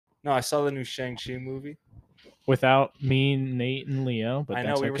No, I saw the new Shang-Chi movie. Without me, Nate, and Leo, but I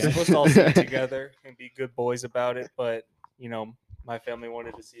that's know we were okay. supposed to all see it together and be good boys about it, but my family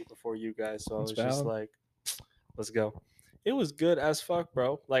wanted to see it before you guys, so I That's was just valid. like, let's go. It was good as fuck,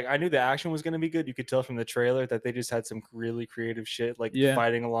 bro. Like I knew the action was gonna be good. You could tell from the trailer that they just had some really creative shit, like Yeah.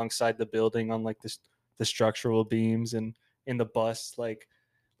 fighting alongside the building on like the structural beams and in the bus, like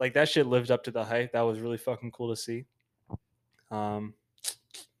that shit lived up to the hype. That was really fucking cool to see. Um,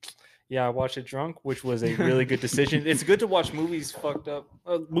 yeah, I watched it drunk, which was a really good decision. It's good to watch movies fucked up,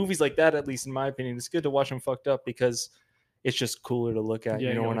 movies like that, at least in my opinion. It's good to watch them fucked up because it's just cooler to look at. Yeah,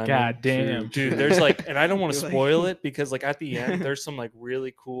 You know you're what like, I mean? God damn. Dude, there's like, and I don't want to You're like- spoil it because like at the end, there's some like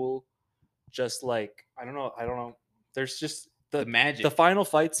really cool, just like I don't know. There's just The magic. the final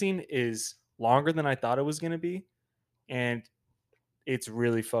fight scene is longer than I thought it was gonna be, and it's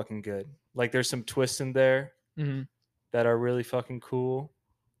really fucking good. Like there's some twists in there Mhm. that are really fucking cool.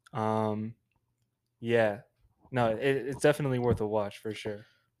 Yeah, no, it's definitely worth a watch for sure.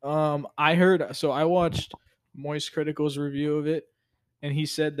 I heard. So I watched Moist Critical's review of it, and he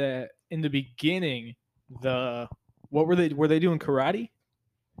said that in the beginning, what were they doing karate?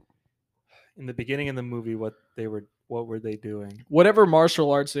 In the beginning of the movie, what were they doing? Whatever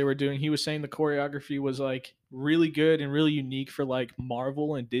martial arts they were doing, he was saying the choreography was like really good and really unique for like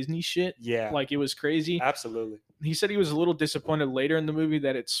Marvel and Disney shit. Yeah, Like it was crazy. absolutely. He said he was a little disappointed later in the movie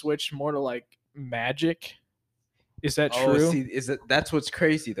that it switched more to like magic. Is that Oh, true? see, that's what's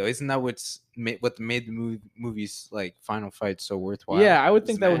crazy though? Isn't that what made the movies like Final Fight so worthwhile? Yeah, I would It's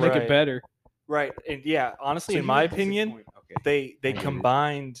think that would make Right. it better. Right, and yeah, honestly, So in you my were opinion, disappointed. Okay. they I get it.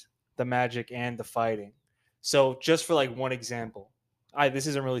 combined the magic and the fighting. So just for like one example, this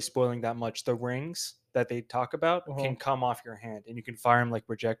isn't really spoiling that much. The rings that they talk about can come off your hand, and you can fire them like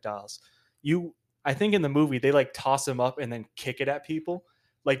projectiles. I think in the movie they like toss them up and then kick it at people,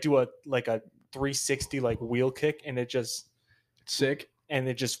 like do a 360 like wheel kick, and it just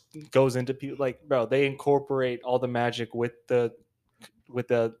goes into people. Like, bro, they incorporate all the magic with the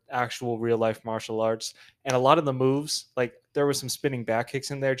actual real life martial arts, and a lot of the moves, like there was some spinning back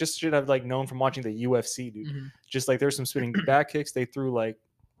kicks in there. Just should have like known from watching the UFC, dude. Mhm. Just like there's some spinning back kicks. They threw like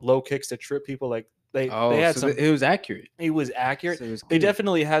low kicks to trip people. Like they had so some. it was accurate. It was accurate. So it was They good.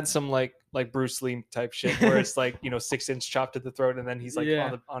 definitely had some like Bruce Lee type shit where it's like 6-inch chop to the throat and then he's like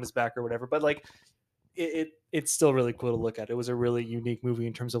Yeah. on his back or whatever. But like it's still really cool to look at. It was a really unique movie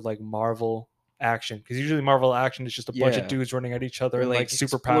in terms of like Marvel action, because usually Marvel action is just a bunch of Yeah. dudes running at each other Or and like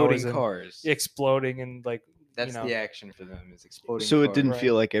exploding superpowers and cars. exploding and like That's the action for them is exploding. So it cars. didn't Right.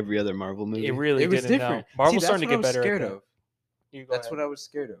 feel like every other Marvel movie. it really It was didn't. different. No. Marvel's See, starting to get better. Scared at that. of. You go That's ahead. what I was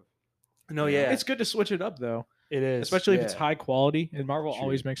scared of. No, yeah, It's good to switch it up though, it is. especially if it's Yeah. high quality. And Marvel True.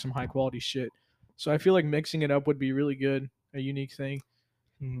 always makes some high quality shit. So I feel like mixing it up would be really good, a unique thing.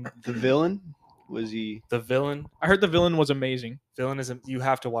 Mhm. The villain was he? The villain. I heard the villain was amazing. Villain is you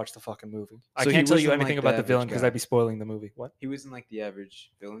have to watch the fucking movie. I So he can't tell you wasn't anything like about the the villain average because guy. I'd be spoiling the movie. What? He wasn't like the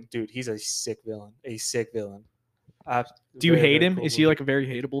average villain. Dude, he's a sick villain. A sick villain. Do you Very, hate very him? cool Is he movie. like a very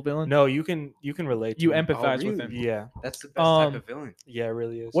hateable villain? No, you can relate to You him. empathize with really? him. Yeah, That's the best type Um, of villain. yeah, it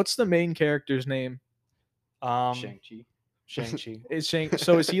really is. What's the main character's name? Shang-Chi. Shang-Chi. Is Shang?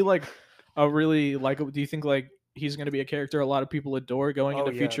 So is he like a really like? Do you think like he's gonna be a character a lot of people adore going Oh,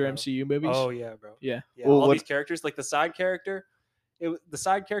 into yeah, future bro. MCU movies? Oh yeah, bro. Yeah. Yeah, Well, all what- these characters, like the side character, the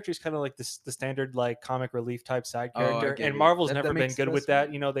side character is kind of like the standard like comic relief type side Oh, I character, get and it. Marvel's That never been makes good with sense.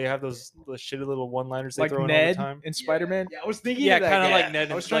 that. You know, they have those shitty little one-liners they Like throw in Ned all the time. in Spider-Man. Yeah, I was thinking. Yeah, of that kind of guy. like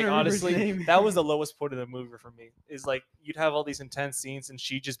Ned. I was And, trying like to remember his honestly, name. that was the lowest point of the movie for me. Is like you'd have all these intense scenes and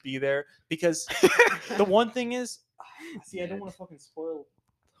she'd just be there because the one thing is, see, I don't want to fucking spoil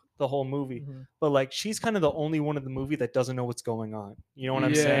the whole movie, Mhm. but like she's kind of the only one in the movie that doesn't know what's going on. You know what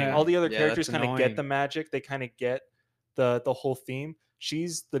I'm saying? Yeah. All the other Yeah, characters that's kind of get annoying. the magic. They kind of get the whole theme.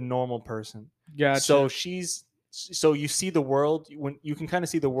 She's the normal person. Gotcha. So you see the world when you can kind of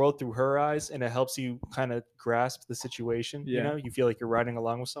see the world through her eyes, and it helps you kind of grasp the situation. You Yeah. know, you feel like you're riding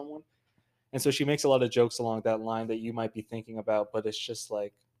along with someone, and so she makes a lot of jokes along that line that you might be thinking about, but it's just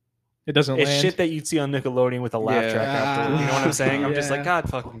like it doesn't it's land. shit that you'd see on Nickelodeon with a laugh Yeah. track after. You know what I'm saying? I'm just like, Yeah. God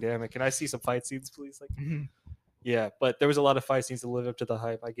fucking damn it! Can I see some fight scenes, please? Like, Mhm. yeah, but there was a lot of fight scenes to live up to the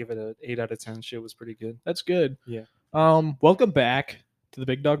hype. I give it an 8 out of 10. Shit was pretty good. That's good. Yeah. Welcome back to the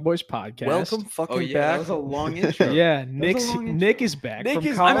Big Dog Boys podcast. Welcome fucking Oh yeah, back. that was a long intro. Yeah, was a Nick long intro. is back Nick from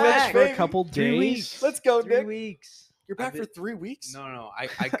is college back, for a baby. couple 3 days. weeks. Let's go, 3 Nick. weeks. You're back I've for been- 3 weeks? No.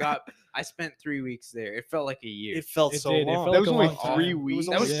 I spent 3 weeks there. It felt like a year. It felt It so did. It long. felt That was like a only long time. 3 It weeks.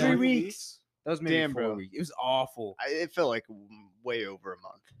 That was Yeah. 3 weeks. That was maybe Damn, 4 bro. weeks. It was awful. It felt like way over a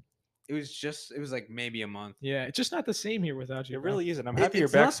month. It was like maybe a month. Yeah, it's just not the same here without you. It bro. really isn't. I'm happy you're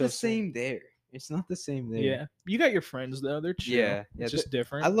It's back not so the soon. same there. It's not the same there. Yeah, you got your friends though. They're chill. Yeah, yeah, It's just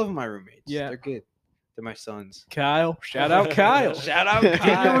different. I love my roommates. Yeah. They're good. They're my sons. Kyle. Shout out Kyle. Shout out Get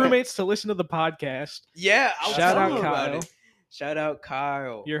your Kyle. roommates to listen to the podcast. Yeah, I'll Shout tell out them about Kyle. it. Shout out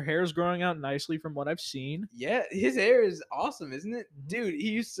Kyle. Your hair's growing out nicely from what I've seen. Yeah, his hair is awesome, isn't it? Mhm. Dude, he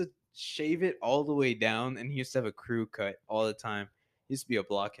used to shave it all the way down and he used to have a crew cut all the time. He used to be a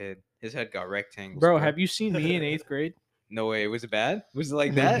blockhead. His head got rectangles. Bro, have you seen me in 8th grade? No way. Was it bad? Was it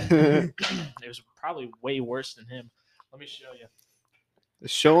like that? It was probably way worse than him. Let me show you.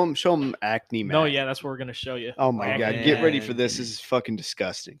 show him acne, man. No, yeah, that's what we're gonna show you. Oh my Oh, god, get ready for man. this. This is fucking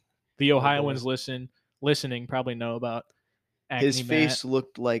disgusting. The Ohioans listening probably know about acne. His face Matt.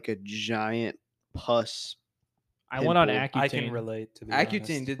 looked like a giant pus. I went on pimple. Accutane. I can relate to be Accutane,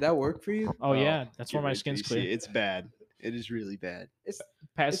 honest. did that work for you? Oh yeah, that's Get where my ready till skin's you see clear. it. It's bad. It is really bad.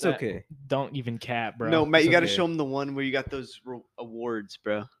 Past It's that, okay. Don't even cap, bro. No, Matt, it's you got to okay. show him the one where you got those awards,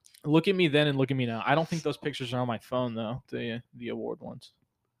 bro. Look at me then and look at me now. I don't think those pictures are on my phone though. The award ones.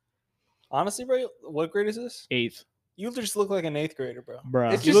 Honestly, bro, what grade is this? 8th, You just look like an 8th grader, bro. bro.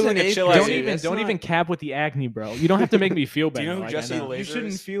 It's You just look an like a eighth chill grade. ass Don't dude. even That's don't not- even cap with the acne, bro. You don't have to make me feel Do bad. you know who like, Jesse I the know. Laser You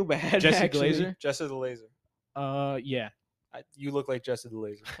shouldn't is? feel bad. Jesse actually. Glazer? Jesse the Laser. Yeah. You look like Jesse the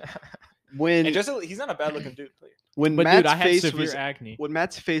Laser. When And Jesse, he's not a bad looking dude. when But Matt's dude, I had face severe was acne. when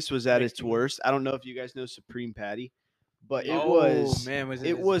Matt's face was at Like, its worst. I don't know if you guys know Supreme Patty, but it Oh, was man, was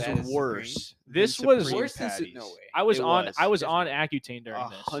it as was bad as Supreme? worse. This than was- Supreme Worse than Patties. no way. I was It on was, I was on Accutane during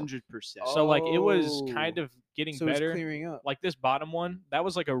this. 100%. So like it was Oh. kind of getting So it's better. clearing up. Like this bottom one, that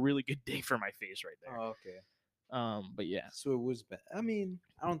was like a really good day for my face right there. Oh, okay. But yeah. So it was bad. I mean,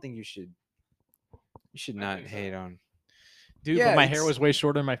 I don't think you should. You should not think so. hate on. Dude, Yeah, but my hair it's- was way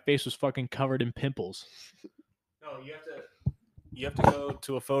shorter and my face was fucking covered in pimples. No, you have to go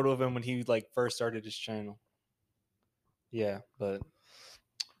to a photo of him when he like first started his channel. Yeah, but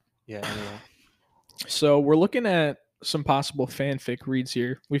yeah, anyway. So we're looking at some possible fanfic reads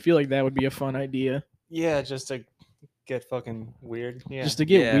here. We feel like that would be a fun idea. Yeah, just to get fucking weird. Yeah. Just to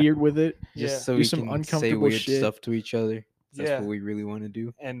get Yeah. weird with it. Just Yeah. so Do we some can say uncomfortable weird shit. stuff to each other. That's Yeah. what we really want to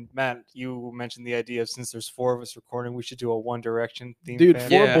do. And Matt, you mentioned the idea of since there's 4 of us recording, we should do a One Direction theme. Dude, fan.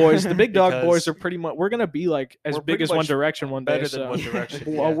 4 Yeah. boys. The big dog boys Because are pretty much. We're gonna be like as we're big pretty as One much Direction one day. better than so- One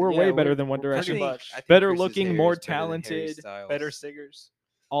Direction, Well, yeah. we're Yeah, way we're- better than One we're pretty Direction. much. I think Better Chris's looking, hair more is better than Harry talented, Styles. Better singers,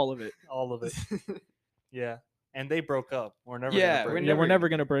 All of it. all of it. Yeah, and they broke up. We're never. Yeah, gonna break Yeah, up. we're never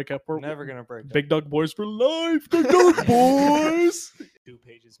gonna break up. We're never gonna break up. Big Dog Boys for life. Big Dog Boys. 2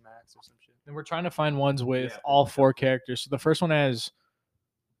 pages max or some shit. And we're trying to find ones with Yeah. all 4 characters. So the first one has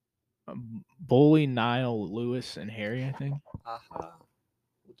Bully, Niall, Lewis, and Harry. I think. Aha,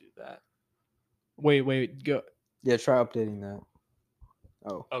 we'll do that. Wait, go. Yeah, try updating that.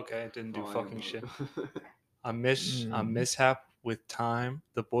 Oh. Okay, didn't do Oh, I fucking don't shit. know. A Mm. mishap with time.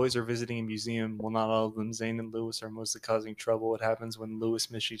 The boys are visiting a museum. Well, not all of them. Zane and Lewis are mostly causing trouble. What happens when Lewis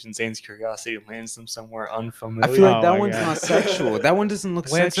misshoots and Zane's curiosity lands them somewhere unfamiliar? I feel like Oh that my one's God. not sexual. That one doesn't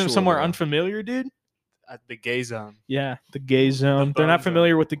look Lands sexual. them somewhere though. unfamiliar, dude. At the gay zone. Yeah, the gay zone. The They're not bone zone.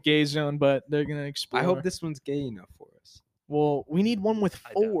 familiar with the gay zone, but they're gonna explore. I hope this one's gay enough for us. Well, we need one with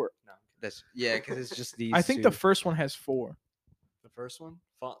I doubt it. 4. No. That's because it's just these. I think the first one has 4. The first one?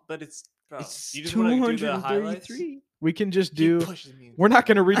 But it's. Bro, It's you just want to do the highlights? 233. We can just He do. pushes me. We're not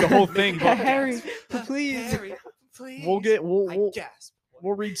gonna read the whole thing, but Harry, please. Harry, please. we'll get. I We'll gasp.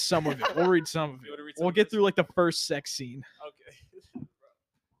 we'll read some of it. We'll read some of You wanna read it. some We'll of get this? through like the first sex scene. Okay.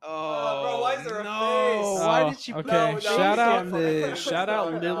 Oh, bro, why is there a no. face? Why Oh, did she okay. put a face Shout out- on this? Shout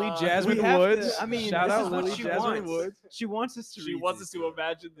out Lily We Jasmine have to- Woods. I mean, shout this out is what Lily she Jasmine wants. Woods. She wants us to. She read wants us this. to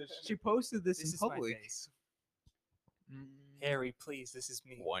imagine this. She posted this, This in is my public. face. Harry, please, this is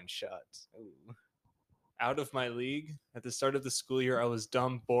me. One shot. Out of my league. At the start of the school year, I was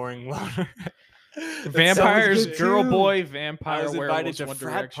dumb, boring loner. That Vampires, good girl, too. boy, I vampire, was invited werewolves, to One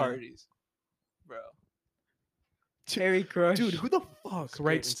frat Direction. parties, bro. Harry Crush. Dude, who the fuck It's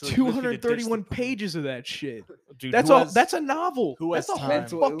writes great until you look at it, 231 ditch the- pages of that shit? Dude, That's who all. has- That's a novel. who That's has a whole time?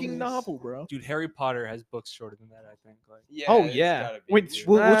 That's what it fucking is. novel, bro. Dude, Harry Potter has books shorter than that. I think. Like Yeah, Oh it's yeah. gotta be, Wait, dude.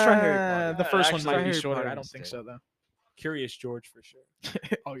 we'll try Harry Harry Potter. The first one Actually, might be Harry shorter. Potter I don't think instead. so though. Curious George for sure.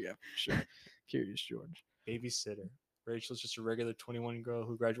 Oh yeah, for sure. Curious George. Babysitter. Rachel's just a regular 21 girl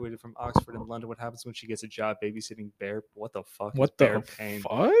who graduated from Oxford in London. What happens when she gets a job babysitting Bear? What the fuck? What is the Bear Payne?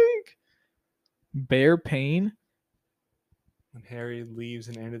 fuck? Bear Payne. When Harry leaves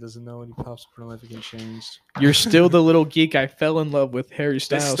and Anna doesn't know, and he pops up, her life again changed. You're still the little geek I fell in love with. Harry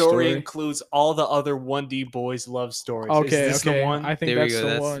Styles This story includes all the other 1D boys' love stories. Okay, Is this okay. the one? I think There we that's go.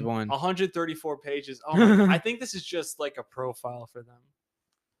 the That's one. the 1. 134 pages. Oh my God. I think this is just like a profile for them.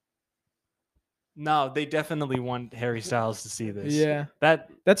 No, they definitely want Harry Styles to see this. Yeah, That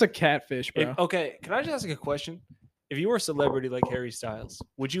that's a catfish, bro. okay, can I just ask a question? If you were a celebrity like Harry Styles,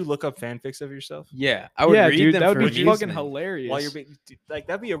 would you look up fanfics of yourself? Yeah, I would Yeah, read dude, them that would for be amusement. fucking hilarious. While you're being like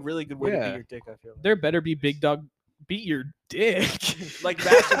that'd be a really good way to Yeah. beat your dick, I feel. There better be big dog beat your dick. Like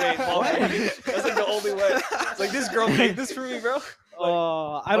masturbate while What? fucking- That's like the only way. It's like this girl made this for me, bro. I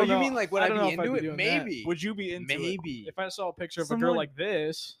Oh, don't you know. mean like would I don't know be if I'd into it? doing that. Maybe. Would you be into it? Maybe. If I saw a picture of a Someone- girl like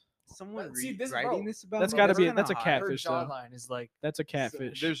this, Someone See, this- writing bro, this about that's me, gotta be- kinda that's a hot. cat- Her catfish, though. jawline is like that's a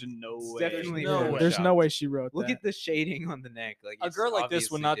catfish. There's no It's way. definitely no Photoshop. way. There's no way she wrote Look that. at the shading on the neck. Like a it's girl like this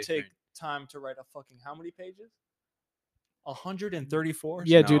would obviously not different. take time to write a fucking how many pages? 134.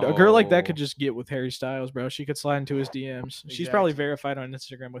 Yeah, dude, a girl like that could No. just get with Harry Styles, bro. She could slide into his DMs. She's probably verified on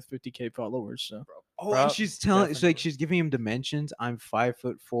Instagram with 50K followers. So Oh, Bro, and she's telling. It's like definitely. she's giving him dimensions. I'm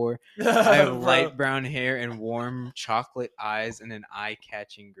 5'4". I have light brown hair and warm chocolate eyes and an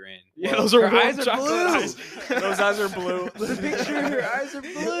eye-catching grin. yeah, Well, those are her warm eyes are chocolate blue. eyes. Those eyes are blue. The picture, her eyes are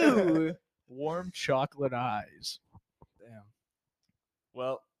blue. Warm chocolate eyes. Damn.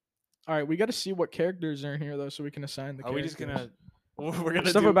 Well, All right, we got to see what characters are in here though, so we can assign the. are we just characters. gonna? We're gonna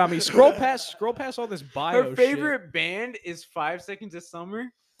Stuff do about me? Scroll past all this bio. Her shit. favorite band is 5 Seconds of Summer.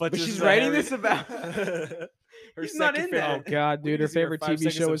 but this she's is writing Harry- this about- Her He's not second in that. Oh favorite- god, We dude, need her to see her favorite 5 TV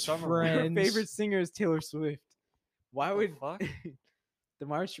seconds show of is summer. Friends. Her favorite singer is Taylor Swift. Why The would fuck? then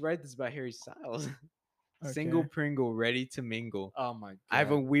why would she write this about Harry Styles? Single Okay. Pringle, ready to mingle. Oh my god. I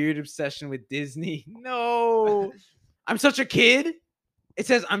have a weird obsession with Disney. No, I'm such a kid. It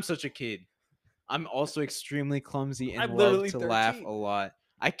says I'm such a kid. I'm also extremely clumsy and I'm love literally to laugh 13. a lot.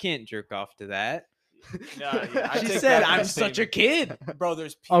 I can't jerk off to that. Yeah, I she take said back my I'm such a kid. Bro,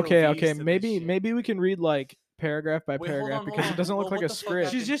 there's Okay, POVs okay, to this maybe shit. maybe we can read like paragraph by Wait, hold paragraph on, because hold it doesn't on. look Well, like a what the fuck script.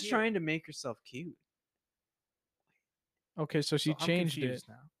 happened She's just here? trying to make herself cute. Okay, so she So I'm changed it. confused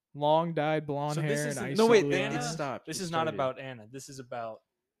now. Long dyed blonde So this hair and isn't- icy No, wait, blue then Anna? it eyes. stopped. This It is not started. about Anna. This is about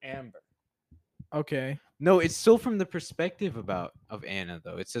Amber. Okay. No, it's still from the perspective of Anna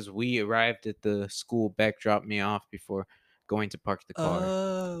though. It says we arrived at the school. Beck dropped me off before going to park the car.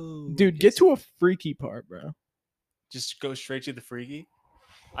 Oh, Dude, get to a freaky part, bro. just go straight to the freaky.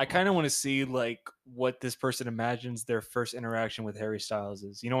 I kind of want to see like what this person imagines their first interaction with Harry Styles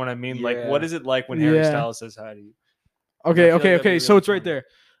is. You know what I mean? Like, what Yeah. is it like when Harry Yeah. Styles says hi to you? Okay, feel like okay, that'd be okay. So really it's right fun. there.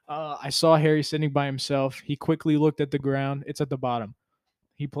 I saw Harry sitting by himself. He quickly looked at the ground. It's at the bottom.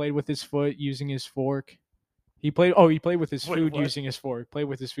 He played with his foot using his fork. He played with his Wait, food what? using his fork. Played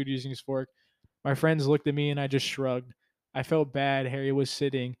with his food using his fork. My friends looked at me and I just shrugged. I felt bad. Harry was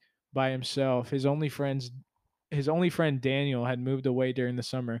sitting by himself. His only friend Daniel had moved away during the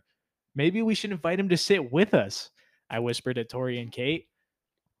summer. Maybe we should invite him to sit with us, I whispered to Tori and Kate.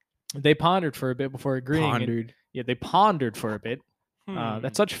 They pondered for a bit before agreeing. and- yeah, they pondered for a bit.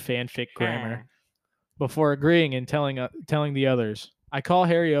 That's such fanfic grammar. Before agreeing and telling the others. I call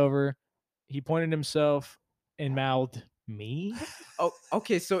Harry over. He pointed himself and mouthed, "Me?" Oh,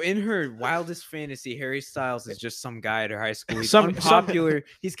 okay. So in her wildest fantasy, Harry Styles is just some guy at her high school. He's Some- unpopular.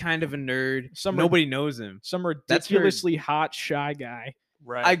 He's kind of a nerd. Some Nobody knows him. Some That's her- ridiculously hot, shy guy.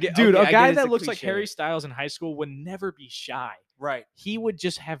 Right. I get, Dude, okay, a I guy get it's that a looks like cliche. Harry Styles in high school would never be shy. right. He would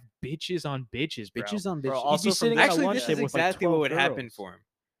just have bitches on bitches, bro. Bitches on Bro, bitches. also He'd be from sitting this- at a Actually, lunch this table is with like exactly 12 what would happen girls. for him.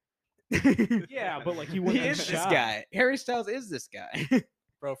 Yeah, but like he He wouldn't is be this shy. guy. Harry Styles is this guy.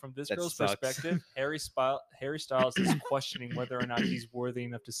 Bro, from this That girl's sucks. perspective, Harry Styles is questioning whether or not he's worthy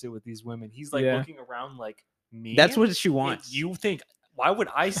enough to sit with these women. He's like Yeah. looking around like, me? That's what she Yeah, wants. You think, why would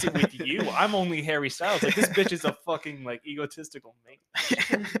I sit with you? I'm only Harry Styles. Like, this bitch is a fucking, like, egotistical mate.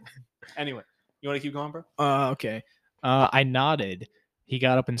 Anyway, you want to keep going, bro? Okay. I nodded. He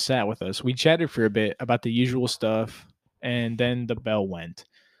got up and sat with us. We chatted for a bit about the usual stuff, and then the bell went.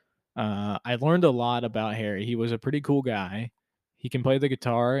 I learned a lot about Harry. He was a pretty cool guy. He can play the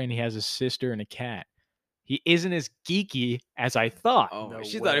guitar, and he has a sister and a cat. He isn't as geeky as I thought. Oh, No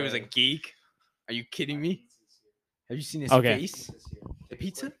she thought he was a way. geek. Are you kidding me? Have you seen his Okay. face? The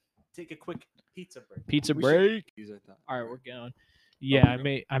pizza? Take a quick pizza break. Pizza We should- break. Use I thought. All right, we're going. Yeah, I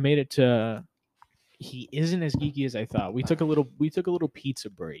Okay. made it to. He isn't as geeky as I thought. We took a little pizza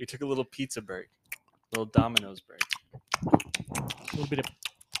We break. took a little pizza break, little Domino's break, A little bit of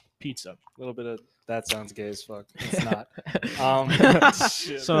pizza. a little bit of that sounds gay as fuck. It's not.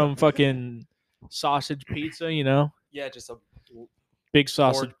 Shit. Some fucking sausage pizza, you know, Yeah, just a big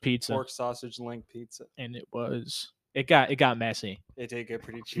sausage pizza, pork sausage link pizza. and it got messy. It did get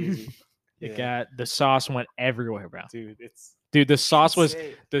pretty cheesy. It Yeah. got the sauce went everywhere, bro. Dude, it's Dude, the sauce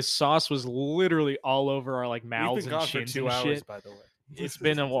insane. was literally all over our like We've mouths been and gone for shins 2 and hours, shit. by the way. It's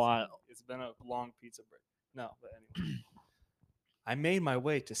been a while. It's been a long pizza break. No, but anyway. I made my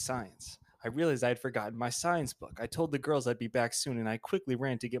way to science. I realized I had forgotten my science book. I told the girls I'd be back soon, and I quickly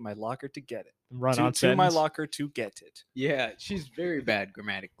ran to get my locker to get it. Run to on to my sentence. locker to get it. Yeah, she's very bad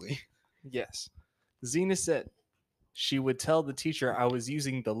grammatically. Yes. Xena said she would tell the teacher I was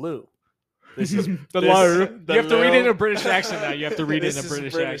using the loo. This is The this- loo. the You have to read it in loo. a British accent now. You have to read it This in a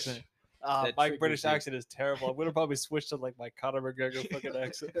is British accent. That My triggers British you. accent is terrible. I'm gonna probably switch to like my Conor McGregor fucking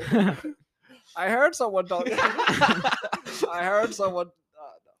accent. I heard someone talking. I heard someone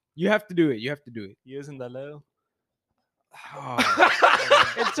You have to do it. You have to do it. using the loo.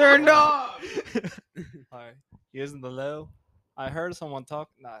 It turned off. Alright. Using the loo. I heard someone talk.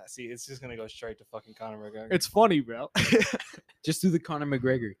 Nah, see, it's just gonna go straight to fucking Conor McGregor. It's funny, bro. Just do the Conor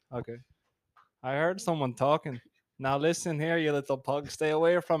McGregor. Okay. I heard someone talking. Now listen here, you little pug. Stay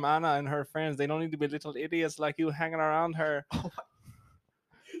away from Anna and her friends. They don't need to be little idiots like you hanging around her.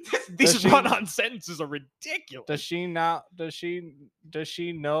 These Does she- run-on sentences are ridiculous. Does she now? Does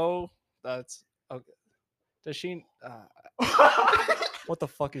she know that's okay? Does she? What the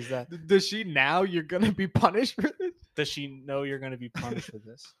fuck is that? Does she now? You're gonna be punished for this? Does she know you're going to be punished for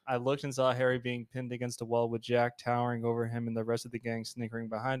this? I looked and saw Harry being pinned against a wall with Jack towering over him and the rest of the gang snickering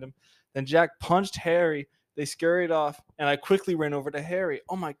behind him. Then Jack punched Harry. They scurried off, and I quickly ran over to Harry.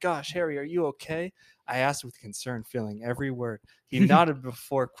 Oh my gosh, Harry, are you okay? I asked with concern, feeling every word. He nodded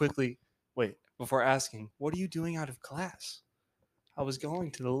before asking, "What are you doing out of class?" I was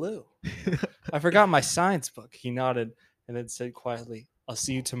going to the loo. I forgot my science book. He nodded and then said quietly, "I'll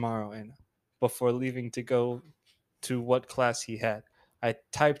see you tomorrow, Anna," before leaving to go to what class he had. I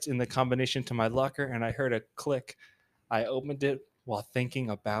typed in the combination to my locker and I heard a click. I opened it while thinking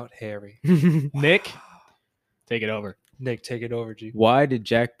about Harry. Nick, take it over. Nick, take it over, G. Why did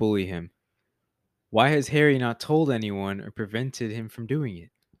Jack bully him? Why has Harry not told anyone or prevented him from doing it?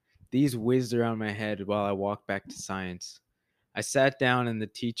 These whizzed around my head while I walked back to science. I sat down and the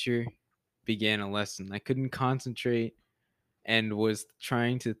teacher began a lesson. I couldn't concentrate and was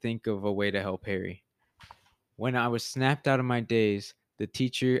trying to think of a way to help Harry. When I was snapped out of my daze, the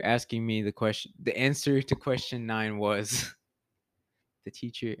teacher asking me the answer to question 9 was the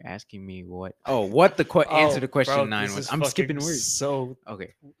teacher asking me what the answer to question 9 was. I'm skipping words. So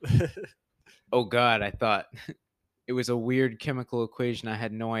Okay. Oh God, I thought it was a weird chemical equation. I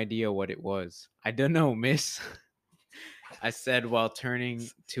had no idea what it was. I don't know, miss. I said while turning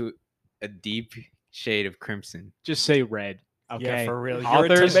to a deep shade of crimson. Just say red. Okay. Yeah, for real. You're a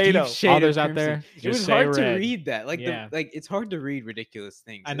Authors, tomato. Deep shade of Authors out crimson. there, It just was say hard to red. read that. Yeah. It's hard to read ridiculous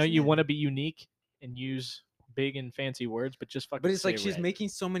things. I know isn't you it? want to be unique and use big and fancy words, but just fucking. But it's like say she's red. making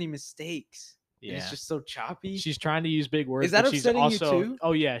so many mistakes. and Yeah. It's just so choppy. She's trying to use big words. that but she's upsetting you also, too?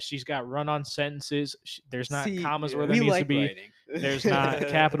 Oh yeah, she's got run-on sentences. There's not See, commas where we there needs like to be. writing. There's not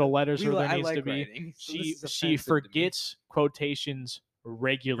capital letters where there I needs to like be. writing, so this She is she offensive to me. forgets quotations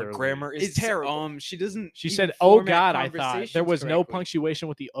regularly. Her grammar is It's terrible. She doesn't. She even said, "Oh format God," I thought there conversations was no correctly. punctuation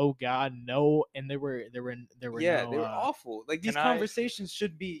with the "Oh God," no, and there were Yeah, no, they were awful. Like these can I- conversations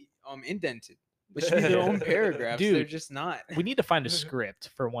should be indented. They should be their own paragraphs. They're Dude, just not. We need to find a script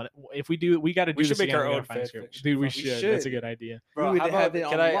for one. If we do, we got to do We should this make again, our we gotta own find a fan script. fiction. Dude, we We should. That's a should. good idea. Bro, would how have about, it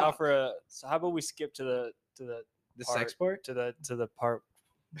on can I lock. offer a? So how about we skip to the The sex part. to the part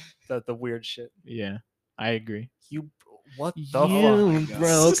the weird shit. Yeah, I agree. You what the You fuck?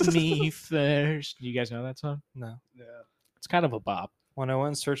 broke me first. You guys know that song? No. It's kind of a bop. When I went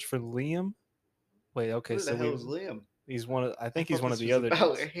and searched for Liam. Wait, okay, Who so the hell is Liam? he's one of. I think I he's thought one of this the was other.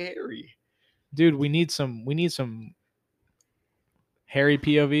 about dudes. Harry. Dude, we need some Harry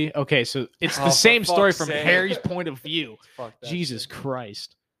POV. Okay, so it's Oh, the for same story fuck's from sake. Harry's point of view. Fuck that Jesus shit.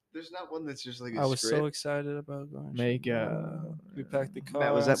 Christ. There's not one that's just like a I was so script. excited about going. Make We packed the car.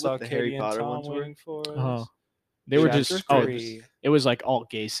 Matt, was and that saw what the Harry Katie and Potter Tom ones were? waiting for us. Oh. They were Chapter just 3. it was like all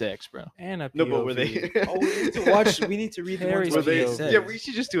gay sex, bro. And a No, but were they? POV. Oh, we need to watch. We need to read the Harry's ones Were where they? they POV. said. Yeah, we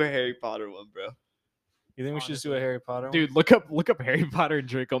should just do a Harry Potter one, bro. You think we should just do a Harry Potter one? Dude, look up Harry Potter and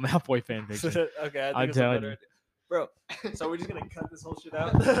Draco Malfoy fanfiction. Okay, I think I'm it's a telling better you. idea. Bro, so we're just gonna cut this whole shit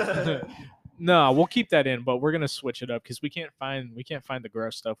out. No, we'll keep that in, but we're gonna switch it up because we can't find the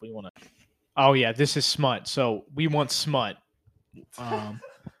gross stuff we want to. Oh yeah, this is smut. So we want smut.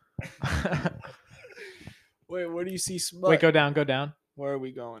 Wait, where do you see smut? Wait, go down, Where are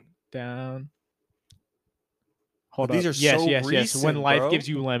we going? down. Hold These up. are yes, so yes. When recent, life bro. gives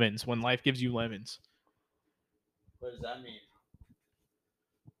you lemons. When life gives you lemons. What does that mean?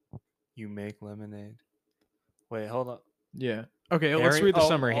 You make lemonade. Wait, hold up. Yeah. Okay, let's read the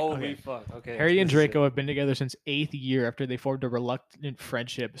summary. Holy Okay. fuck. Okay. Harry and this is it. Draco have been together since 8th year after they formed a reluctant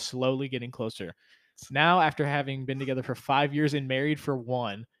friendship, slowly getting closer. Now, after having been together for 5 years and married for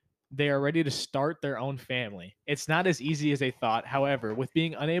 1, They are ready to start their own family. It's not as easy as they thought. However, with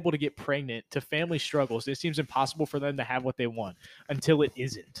being unable to get pregnant to family struggles, it seems impossible for them to have what they want until it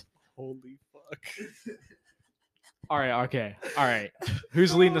isn't. Holy fuck. All right, okay. All right.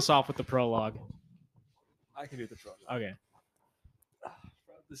 Who's leading us off with the prologue? I can do the prologue. Okay.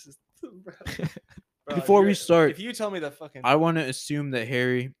 Bro, this is Before we start, if you tell me that fucking I want to assume that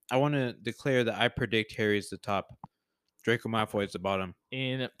I want to declare that I predict Harry is the top. Draco Malfoy is the bottom.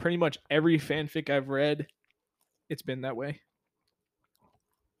 In pretty much every fanfic I've read, it's been that way.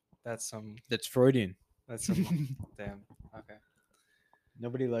 that's some That's Freudian. damn. Okay.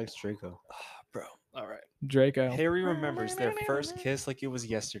 Nobody likes Draco. Bro. All right. Draco. Harry remembers their first kiss like it was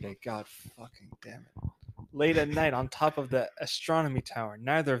yesterday. God fucking damn it. Late at night on top of the astronomy tower,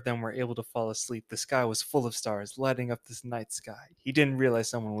 neither of them were able to fall asleep. The sky was full of stars, lighting up this night sky. He didn't realize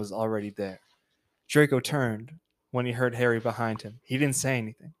someone was already there. Draco turned when he heard Harry behind him. He didn't say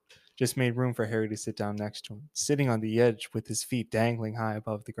anything, just made room for Harry to sit down next to him, sitting on the edge with his feet dangling high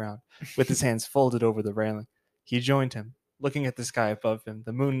above the ground, with his hands folded over the railing. He joined him, looking at the sky above him,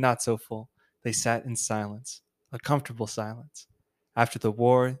 the moon not so full. They sat in silence, a comfortable silence. After the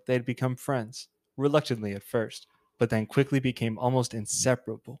war, they had become friends, reluctantly at first, but then quickly became almost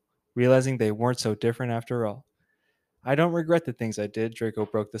inseparable, realizing they weren't so different after all. I don't regret the things I did, Draco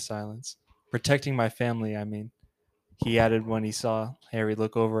broke the silence. Protecting my family, I mean, he added when he saw Harry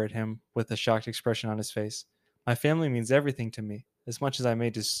look over at him with a shocked expression on his face. My family means everything to me, as much as I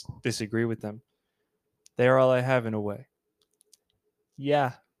may disagree with them. They are all I have in a way.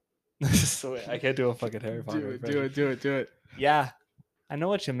 Yeah. So I can't do a fucking Harry Potter. Do it. Yeah. I know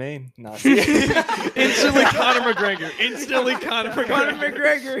what you mean. No, Instantly Conor McGregor. Instantly Conor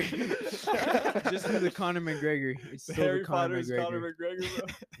McGregor. Just do the Conor McGregor. It's still Harry the Conor Potter is McGregor. Conor McGregor, bro.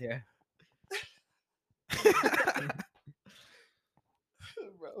 Yeah.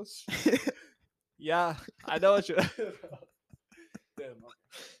 Bro. Yeah, I know what you. Damn.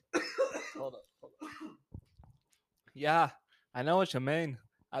 Hold up. Yeah, I know what you mean.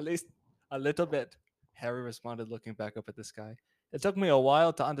 At least a little bit. Harry responded, looking back up at the sky. It took me a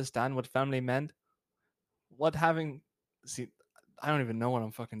while to understand what family meant. What having. See, I don't even know what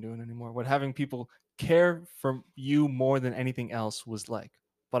I'm fucking doing anymore. What having people care for you more than anything else was like.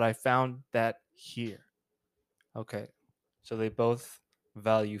 But I found that here. Okay. So they both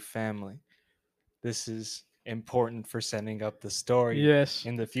value family. This is important for setting up the story Yes.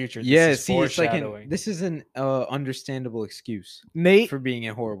 in the future. Yeah, This is see, it's like foreshadowing. this is an understandable excuse Nate. for being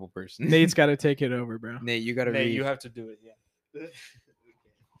a horrible person. Nate's got to take it over, bro. Nate, you gotta Nate, read. you have to do it. Yeah.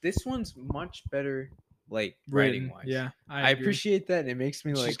 This one's much better, like Written. writing wise. Yeah, I agree. appreciate that. And it makes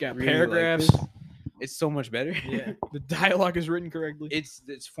me She's like got really like paragraphs. this. It's so much better. Yeah, the dialogue is written correctly. it's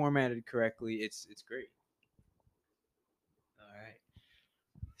formatted correctly. It's great. All right.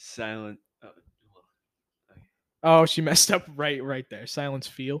 Silent. Oh, she messed up right there. Silence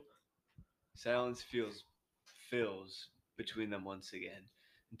feel. Silence fills between them once again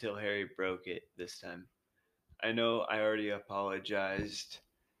until Harry broke it this time. I know I already apologized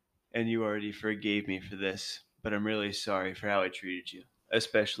and you already forgave me for this, but I'm really sorry for how I treated you,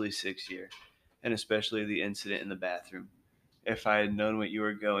 especially 6th year, and especially the incident in the bathroom. If I had known what you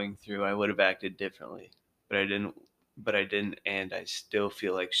were going through, I would have acted differently, but I didn't, and I still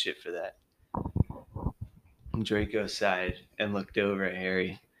feel like shit for that. Draco sighed and looked over at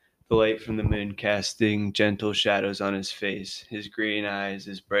Harry, the light from the moon casting gentle shadows on his face, his green eyes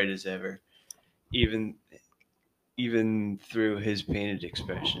as bright as ever, even through his painted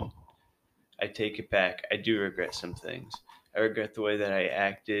expression. I take it back. I do regret some things. I regret the way that I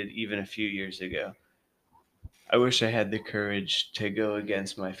acted even a few years ago. I wish I had the courage to go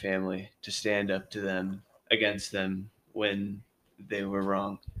against my family, to stand up to them, against them when they were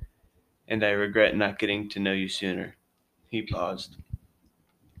wrong. And I regret not getting to know you sooner. He paused.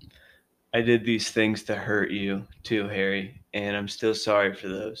 I did these things to hurt you, too, Harry, and I'm still sorry for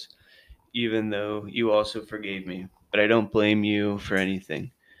those, even though you also forgave me. But I don't blame you for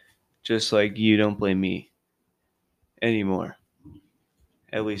anything, just like you don't blame me anymore.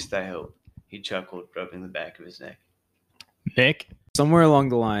 At least I hope, he chuckled, rubbing the back of his neck. Nick. Somewhere along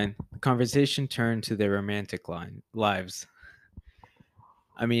the line, the conversation turned to their romantic lives.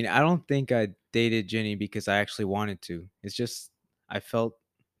 I mean, I don't think I dated Jenny because I actually wanted to. It's just I felt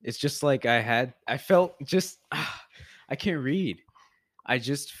like I can't read. I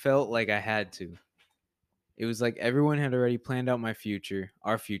just felt like I had to. It was like everyone had already planned out our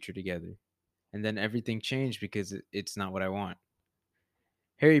future together. And then everything changed because it's not what I want.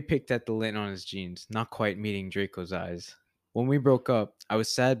 Harry picked at the lint on his jeans, not quite meeting Draco's eyes. When we broke up, I was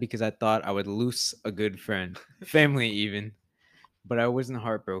sad because I thought I would lose a good friend, family even. but I wasn't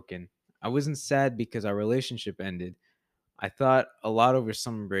heartbroken. I wasn't sad because our relationship ended. I thought a lot over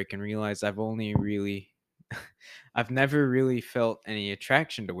summer break and realized I've never really felt any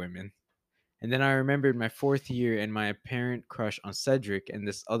attraction to women. And then I remembered my 4th year and my apparent crush on Cedric and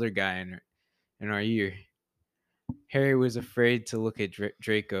this other guy in our year. Harry was afraid to look at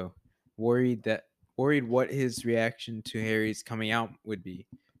Draco, worried what his reaction to Harry's coming out would be.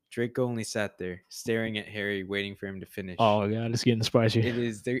 Draco only sat there, staring at Harry, waiting for him to finish. Oh god, it's getting spicy. It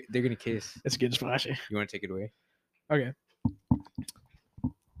is. They're gonna kiss. It's getting spicy. You want to take it away? Okay.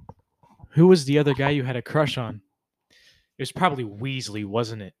 Who was the other guy you had a crush on? It was probably Weasley,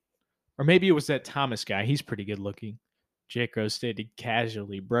 wasn't it? Or maybe it was that Thomas guy. He's pretty good looking. Draco stated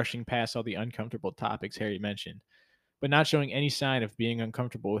casually, brushing past all the uncomfortable topics Harry mentioned, but not showing any sign of being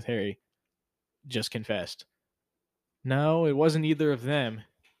uncomfortable with Harry. Just confessed. No, it wasn't either of them.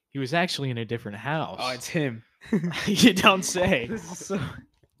 He was actually in a different house. Oh, it's him. You don't say. This is so.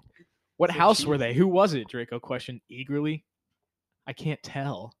 What so house were cheesy. they? Who was it? Draco questioned eagerly. I can't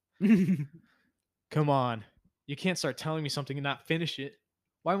tell. Come on. You can't start telling me something and not finish it.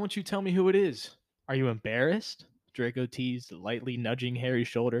 Why won't you tell me who it is? Are you embarrassed? Draco teased, lightly nudging Harry's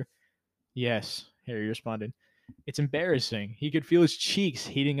shoulder. Yes, Harry responded. It's embarrassing. He could feel his cheeks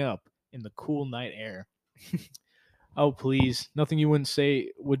heating up in the cool night air. Oh, please. Nothing you wouldn't say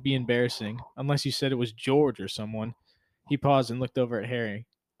would be embarrassing, unless you said it was George or someone. He paused and looked over at Harry,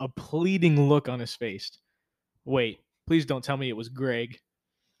 a pleading look on his face. Wait, please don't tell me it was Greg.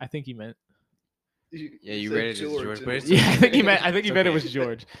 I think he meant. Yeah, you read it as George, but it's Yeah, I think he meant. I It's think he meant it okay. was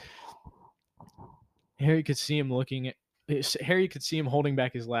George. Harry could see him Harry could see him holding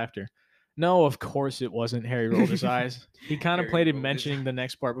back his laughter. No, of course it wasn't. Harry rolled his eyes. He contemplated rolled his mentioning the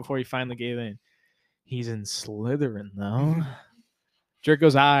next part before he finally gave in. He's in Slytherin, though.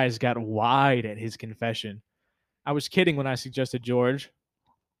 Draco's eyes got wide at his confession. I was kidding when I suggested George.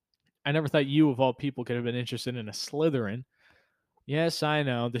 I never thought you, of all people, could have been interested in a Slytherin. Yes, I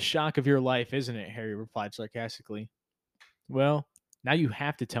know. The shock of your life, isn't it? Harry replied sarcastically. Well, now you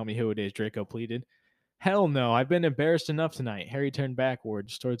have to tell me who it is, Draco pleaded. Hell no, I've been embarrassed enough tonight. Harry turned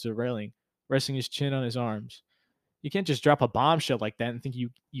backwards towards the railing, resting his chin on his arms. You can't just drop a bombshell like that and think you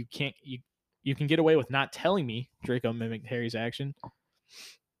can get away with not telling me, Draco mimicked Harry's action.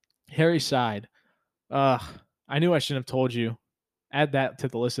 Harry sighed. Ugh, I knew I shouldn't have told you. Add that to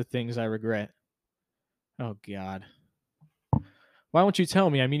the list of things I regret. Oh, God. Why won't you tell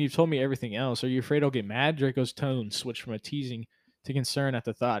me? I mean, you've told me everything else. Are you afraid I'll get mad? Draco's tone switched from a teasing to concern at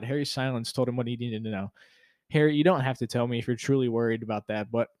the thought. Harry's silence told him what he needed to know. Harry, you don't have to tell me if you're truly worried about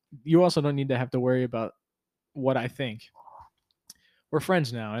that, but you also don't need to have to worry about what I think. We're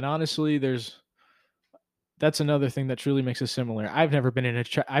friends now, and honestly, that's another thing that truly makes us similar. I've never been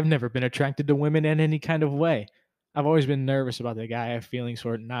attracted to women in any kind of way. I've always been nervous about the guy I have feelings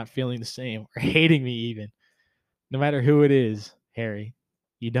for not feeling the same or hating me even. No matter who it is, Harry,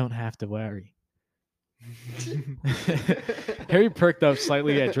 you don't have to worry. Harry perked up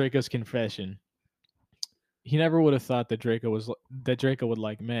slightly at Draco's confession. He never would have thought that Draco would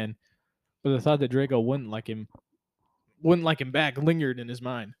like men, but the thought that Draco wouldn't like him back lingered in his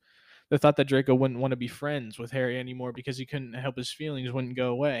mind. The thought that Draco wouldn't want to be friends with Harry anymore because he couldn't help his feelings wouldn't go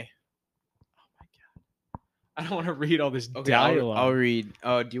away. Oh my god! I don't want to read all this Okay, dialogue. I'll read.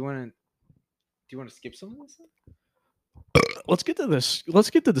 Do you want to skip some of this? Let's get to this. Let's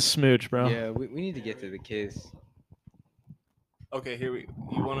get to the smooch, bro. Yeah, we need to get to the kiss. Okay, you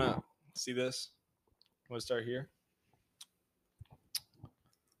want to see this? Want to start here?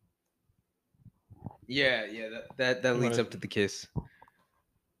 Yeah, that leads wanna- up to the kiss.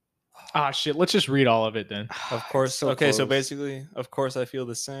 Ah, shit. Let's just read all of it then. Of course. So okay, so close. basically, of course, I feel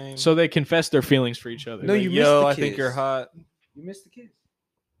the same. So they confess their feelings for each other. No, Like, you missed yo, the I think you're kiss. hot. You missed the kiss.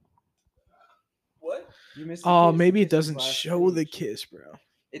 What? You missed. The Oh, kiss. maybe The it kiss is doesn't last show the page. kiss, bro.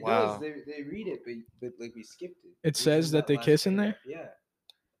 It Wow. does. They read it, but like we skipped it. It was says in that they last kiss in there? paragraph. Yeah.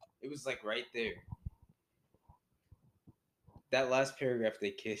 It was like right there. That last paragraph,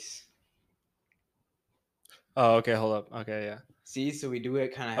 they kiss. Oh, okay. Hold up. Okay, yeah. See, so we do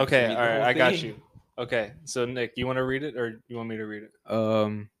it kind of. Okay, all right. I got you. Okay, so Nick, you want to read it or you want me to read it?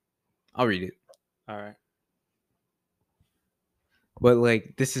 I'll read it. All right. But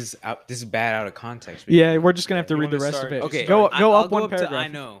like, this is bad out of context. Yeah, we're just gonna have to You read the wanna rest start- of it. okay, go start- go I'll up one to- paragraph.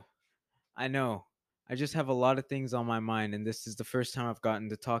 I know. I just have a lot of things on my mind, and this is the first time I've gotten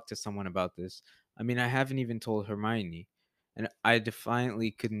to talk to someone about this. I mean, I haven't even told Hermione, and I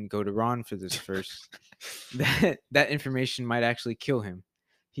defiantly couldn't go to Ron for this first. that information might actually kill him.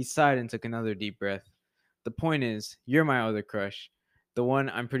 He sighed and took another deep breath. The point is, you're my other crush. The one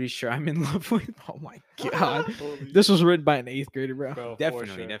I'm pretty sure I'm in love with. Oh my god. This was written by an 8th grader, bro. Bro, for Definitely,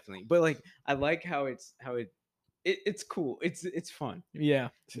 sure. definitely. But like, I like how it's cool. It's fun. Yeah.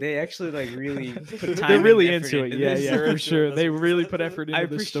 They actually like really put time. They're and really effort into it. Yeah, this. yeah, They're for into it. sure. That's They what really it put is. effort I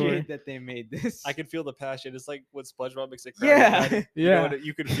into the story. appreciate that they made this. I can feel the passion. It's like what SpongeBob makes a Krabby Yeah. Patty. Yeah.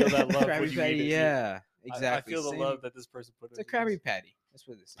 You can feel that love when Krabby you Patty, eat it. yeah, I exactly. feel the Same- love that this person put It's a into this. Krabby Patty. That's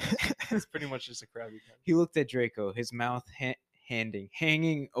what this is. It's pretty much just a Krabby Patty. He looked at Draco, his mouth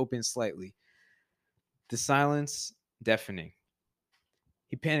hanging open slightly. The silence deafening.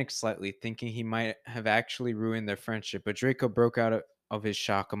 He panicked slightly, thinking he might have actually ruined their friendship, but Draco broke out of his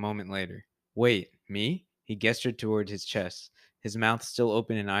shock a moment later. Wait, me? He gestured toward his chest, his mouth still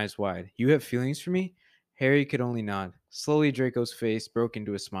open and eyes wide. You have feelings for me? Harry could only nod. Slowly, Draco's face broke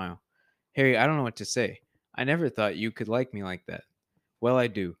into a smile. Harry, I don't know what to say. I never thought you could like me like that. Well, I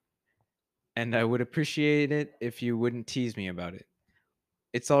do. And I would appreciate it if you wouldn't tease me about it.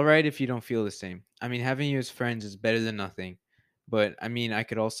 It's all right if you don't feel the same. I mean, having you as friends is better than nothing. But I mean, I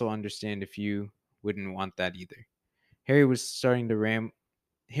could also understand if you wouldn't want that either. Harry was starting to ramble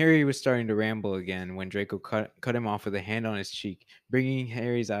again when Draco cut him off with a hand on his cheek, bringing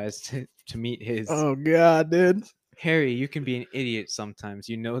Harry's eyes to meet his. Oh god, dude. Harry, you can be an idiot sometimes.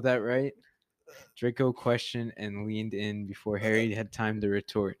 You know that, right? Draco questioned and leaned in before Harry had time to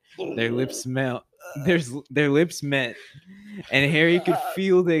retort. Their lips met, and Harry could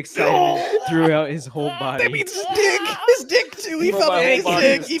feel the excitement throughout his whole body. That means his dick. His dick too. He Bro, felt my on his whole body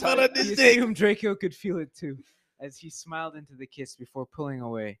dick. was He felt tight. on his He dick. assumed Draco could feel it too, as he smiled into the kiss before pulling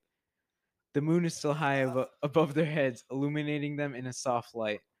away. The moon is still high above their heads, illuminating them in a soft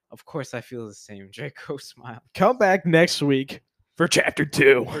light. Of course, I feel the same. Draco smiled. Come back next week for chapter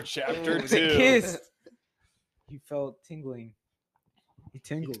 2. For chapter Ooh, 2. the kiss. He felt tingling. He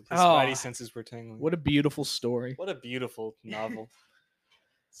tingled. His Oh. spidey senses were tingling. What a beautiful story. What a beautiful novel.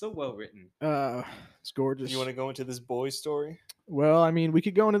 So well written. It's gorgeous. You want to go into this boy story? Well, I mean, we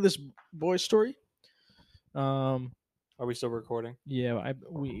could go into this boy story. Are we still recording? Yeah,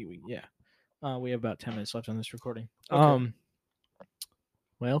 we have about 10 minutes left on this recording. Okay.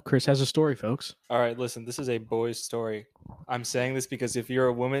 Well, Chris has a story, folks. All right, listen, this is a boy's story. I'm saying this because if you're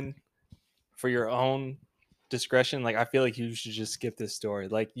a woman, for your own discretion, like I feel like you should just skip this story.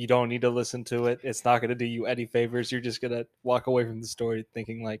 Like you don't need to listen to it. It's not gonna do you any favors. You're just gonna walk away from the story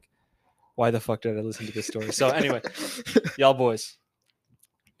thinking like, why the fuck did I listen to this story? So anyway, y'all boys.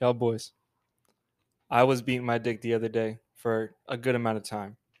 I was beating my dick the other day for a good amount of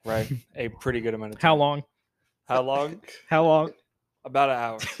time, right? A pretty good amount of time. How long? How long? How long? About an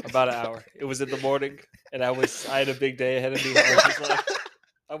hour. It was in the morning, and I had a big day ahead of me.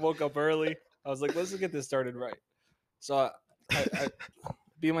 I woke up early. I was like, let's get this started right. So I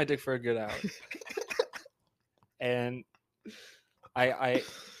beat my dick for a good hour, and I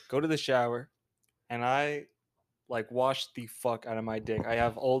go to the shower, and I like wash the fuck out of my dick. I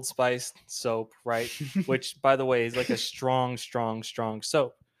have Old Spice soap, right? Which, by the way, is like a strong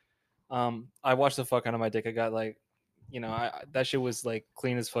soap. I washed the fuck out of my dick. I got like, that shit was like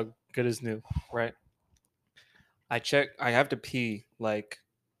clean as fuck, good as new, right? I have to pee like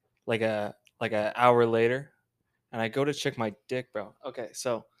a hour later, and I go to check my dick, bro. Okay,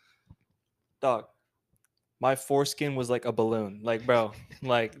 so dog, my foreskin was like a balloon. Like, bro,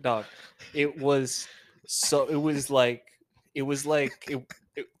 like dog. It was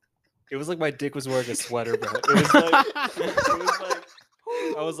like my dick was wearing a sweater, bro.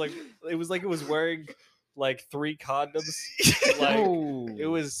 It was wearing like 3 condoms. Like it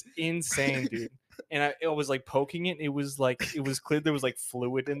was insane, dude. And I was like poking it. It was clear there was like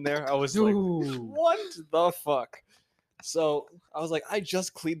fluid in there. I was like, what the fuck? So I was like, I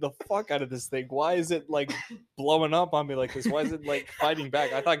just cleaned the fuck out of this thing. Why is it like blowing up on me like this? Why is it like fighting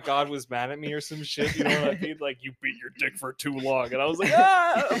back? I thought God was mad at me or some shit. You know what I mean? Like, you beat your dick for too long. And I was like,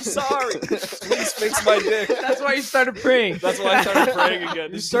 I'm sorry. Please fix my dick. That's why you started praying. That's why I started praying again.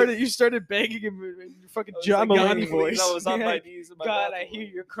 You started begging him in your fucking I was John like, God, Mulaney please, voice. I was on my knees in my God, I bathroom, hear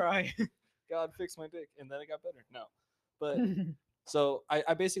like, your cry. God, fix my dick. And then it got better. No. But so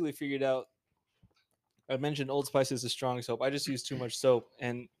I basically figured out, I mentioned Old Spice is a strong soap. I just use too much soap,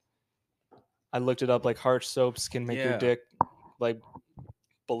 and I looked it up. Like harsh soaps can make your Yeah. dick like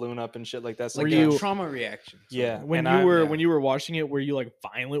balloon up and shit like that. It's Were like you- trauma reaction? Yeah. when and when you were watching it, were you like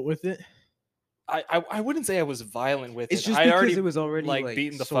violent with it? I wouldn't say I was violent with It's it. just I because already it was already like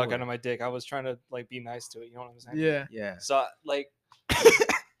beating the fuck sore. out of my dick. I was trying to like be nice to it. You know what I'm saying? Yeah. Yeah. So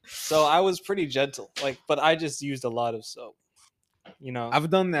so I was pretty gentle. Like, but I just used a lot of soap. you know. I've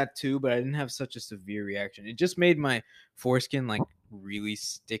done that too, but I didn't have such a severe reaction. It just made my foreskin like really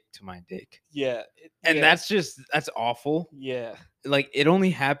stick to my dick. Yeah. And yeah, that's awful. yeah. Like it only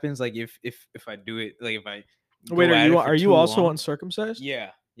happens like if I do it, like if I Wait, go at it for are you too also long. uncircumcised?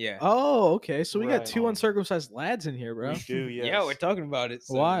 Yeah. Yeah. Oh, okay. So we got Right. 2 uncircumcised lads in here, bro. We do, yes. Yeah, we're talking about it.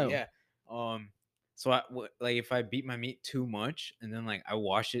 So, Wild. Yeah. So like if I beat my meat too much and then like I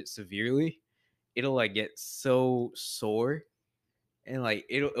wash it severely, it'll like get so sore, and like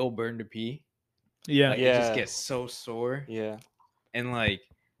it'll burn to pee. Yeah. Like it just Yeah. gets so sore, Yeah. and like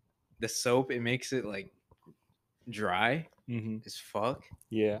the soap, it makes it like dry Mm-hmm. as fuck.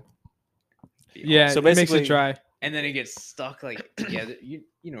 Yeah. Yeah. So it makes basically- it dry. And then it gets stuck like together. You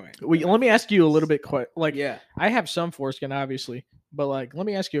know what? Let me ask you a little bit like Yeah. I have some foreskin obviously, but like let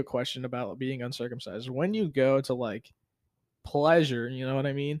me ask you a question about being uncircumcised. When you go to like pleasure, you know what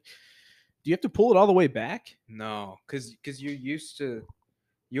I mean? Do you have to pull it all the way back? No, because you're used to.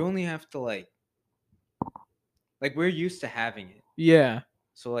 You only have to like we're used to having it, Yeah.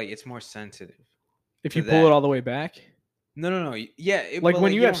 so like it's more sensitive. If To you pull it that. all the way back? No. Yeah, Like but,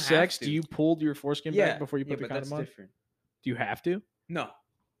 when you don't have sex, to. do you pull your foreskin Yeah, back before you put the but that's condom on? different. Do you have to? No,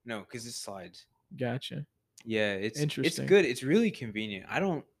 because it slides. Gotcha. Yeah, it's Interesting. good. It's really convenient. I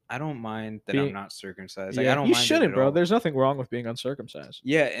don't mind that Being- I'm not circumcised. Like Yeah, I don't you mind it shouldn't, at bro. all. There's nothing wrong with being uncircumcised.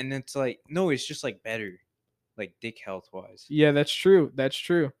 Yeah, and it's like no, it's just like better, like dick health wise. Yeah, that's true. That's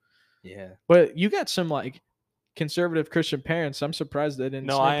true. Yeah. But you got some like conservative Christian parents. I'm surprised they didn't.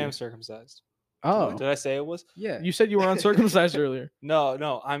 No, snip I you. am circumcised. Oh, Did I say it was? Yeah. you said you were uncircumcised earlier.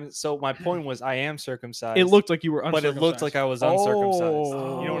 No. So my point was I am circumcised. It looked like you were but uncircumcised. it looked like I was uncircumcised.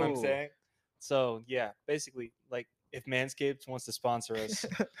 You know what I'm Oh. saying? So yeah, basically, like if Manscaped wants to sponsor us,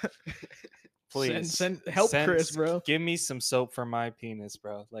 please help Chris, bro. Give me some soap for my penis,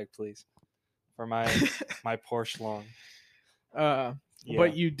 bro. Like please, for my Porsche long. Uh, Yeah.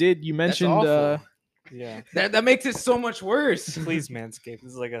 But you mentioned awful. yeah. That makes it so much worse. Please, Manscaped.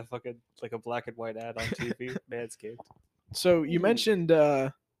 This is like a fucking like a black and white ad on TV. Manscaped. so you mentioned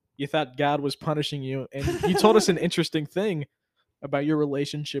you thought God was punishing you, and you told us an interesting thing about your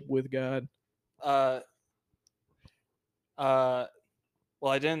relationship with God. Well,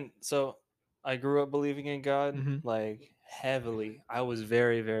 I didn't. So I grew up believing in God, Mhm. like heavily. I was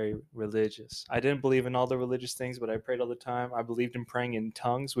very, very religious. I didn't believe in all the religious things, but I prayed all the time. I believed in praying in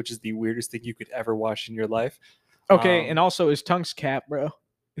tongues, which is the weirdest thing you could ever watch in your life. Okay, Um, and also is tongues cap, bro?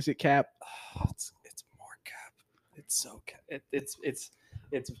 Is it cap? It's more cap. It's so cap. It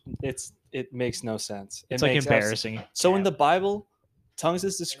makes no sense. It It's like makes embarrassing. So in the Bible, tongues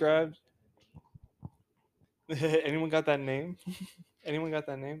is described. Anyone got that name? Anyone got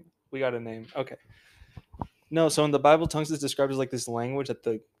that name? We got a name. Okay. No, so in the Bible, tongues is described as like this language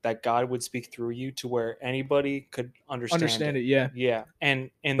that God would speak through you to where anybody could understand it. Yeah. Yeah, and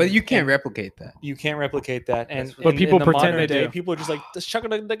But you can't and replicate that. you can't replicate that. And But people the pretend modern they do. People are just like "Just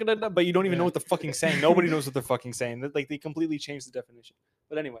shaka-da-da-da-da-da," but you don't even know Yeah. what the fucking saying. Nobody knows what they're fucking saying. Like they completely changed the definition.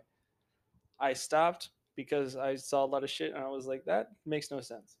 But anyway, I stopped because I saw a lot of shit and I was like, that makes no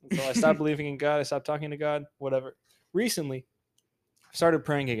sense. And so I stopped believing in God. I stopped talking to God. Whatever. Recently, I started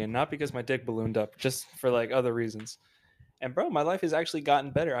praying again, not because my dick ballooned up, just for like other reasons. And bro, my life has actually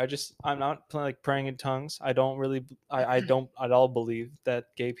gotten better. I'm not like praying in tongues. I don't at all believe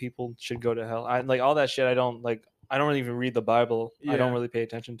that gay people should go to hell. I like all that shit. I don't really even read the Bible. I don't Yeah. really pay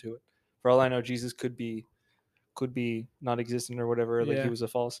attention to it. For all I know, Jesus could be not existent or whatever. Like Yeah. he was a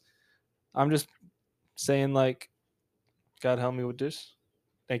false. I'm just saying like, God help me with this.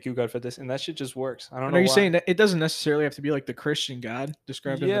 Thank you, God, for this. And that shit just works. I don't And know. are you why. saying that it doesn't necessarily have to be like the Christian God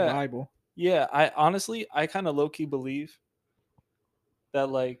described in the Yeah. Bible? Yeah, I honestly kind of low key believe that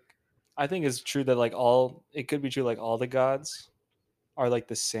like I think it's true that like it could be true like all the gods are like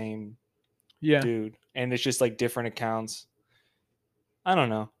the same Yeah, dude, and it's just like different accounts. I don't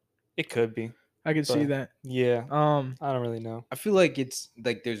know. It could be. I can see but- that. Yeah, Um, I don't really know. I feel like it's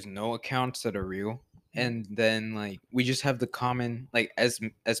like there's no accounts that are real, and then like we just have the common like as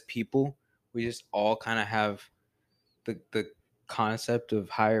people, we just all kind of have the concept of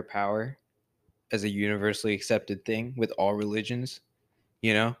higher power as a universally accepted thing with all religions.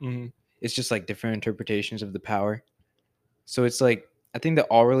 You know, hmm it's just like different interpretations of the power. So it's like I think that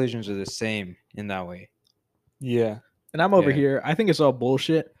all religions are the same in that way. Yeah, and I'm over Yeah. here. I think it's all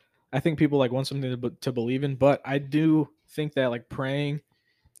bullshit. I think people like want something to believe in, but I do think that like praying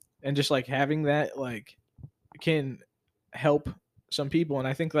and just like having that like can help some people. And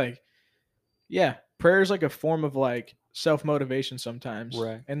I think like, yeah, prayer is like a form of like self motivation sometimes.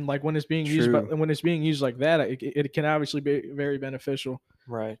 Right. And like when it's being used, True. when it's being used like that, it can obviously be very beneficial.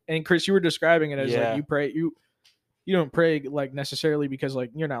 right. And Chris, you were describing it as Yeah. like you pray, you don't pray like necessarily because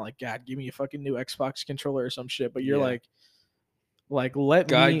like you're not like, God, give me a fucking new Xbox controller or some shit, but you're Yeah. like let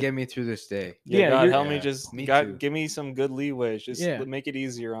God, me get me through this day. Yeah, God, you're- help me Yeah, just me God, too. give me some good leeway. Just Yeah. make it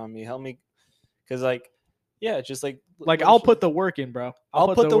easier on me. Help me, because like, yeah, just like I'll put the work in, bro.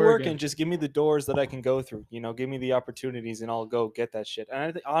 I'll put the work in. Just give me the doors that I can go through. You know, give me the opportunities, and I'll go get that shit. And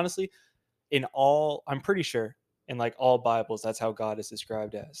I think honestly, I'm pretty sure in like all Bibles, that's how God is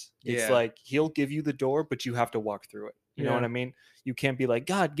described as. It's Yeah. like He'll give you the door, but you have to walk through it. You know what Yeah. I mean? You can't be like,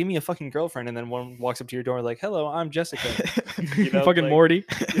 God, give me a fucking girlfriend, and then one walks up to your door like, hello, I'm Jessica. You know, fucking like- Morty.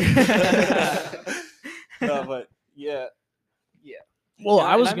 No, but yeah. Well, And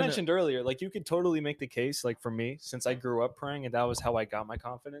I was and gonna, mentioned earlier, like you could totally make the case, like for me, since I grew up praying and that was how I got my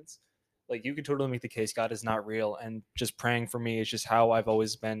confidence. Like you could totally make the case God is not real, and just praying for me is just how I've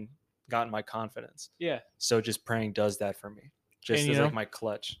always gotten my confidence. yeah. So just praying does that for me, just And, you as know, like my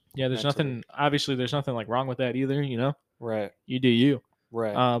clutch. Yeah, there's mentally. nothing obviously there's nothing like wrong with that either, you know? Right, You do you.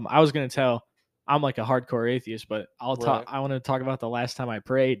 right. I was gonna tell I'm like a hardcore atheist, but I'll talk Right. I want to talk about the last time I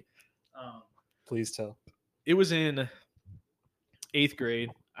prayed. Please tell. It was in 8th grade.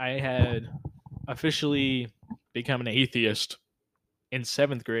 I had officially become an atheist in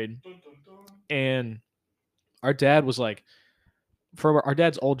 7th grade. And our dad was like, for our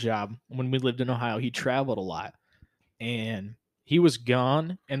dad's old job, when we lived in Ohio, he traveled a lot. And he was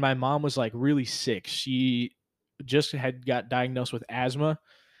gone. And my mom was like really sick. She just got diagnosed with asthma.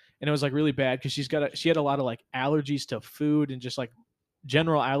 And it was like really bad because she had a lot of like allergies to food and just like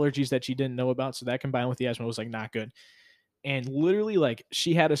general allergies that she didn't know about. So that combined with the asthma was like not good. And literally like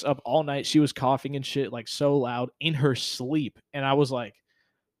she had us up all night. She was coughing and shit like so loud in her sleep. And I was like,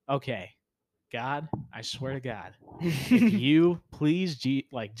 okay, God, I swear to God, if you please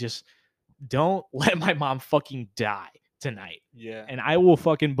just don't let my mom fucking die tonight. Yeah. And I will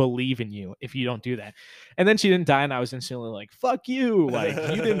fucking believe in you if you don't do that. And then she didn't die, and I was instantly like, fuck you. Like,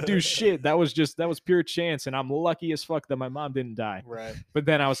 you didn't do shit. That was pure chance. And I'm lucky as fuck that my mom didn't die. Right. But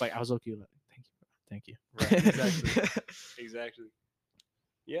then I was okay. Thank you. Right. Exactly. Exactly.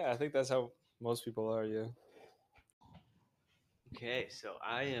 Yeah, I think that's how most people are. Yeah. Okay, so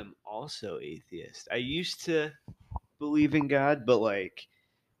I am also atheist. I used to believe in God, but like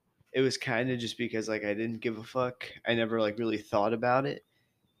it was kind of just because like I didn't give a fuck. I never like really thought about it.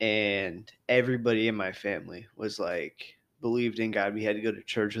 And everybody in my family was like believed in God. We had to go to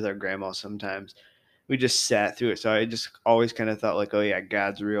church with our grandma sometimes. We just sat through it. So I just always kind of thought like, oh yeah,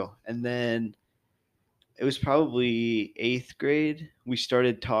 God's real. And then it was probably 8th grade. We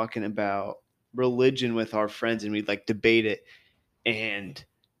started talking about religion with our friends and we'd like debate it. And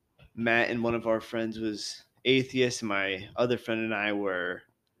Matt and one of our friends was atheist, and my other friend and I were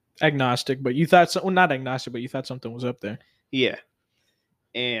Agnostic, but you thought not agnostic, but you thought something was up there. yeah.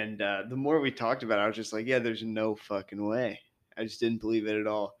 And the more we talked about it, I was just like, yeah, there's no fucking way. I just didn't believe it at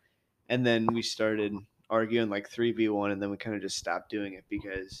all. And then we started arguing like 3v1, and then we kind of just stopped doing it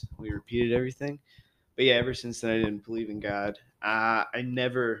because we repeated everything. But yeah, ever since then, I didn't believe in God. I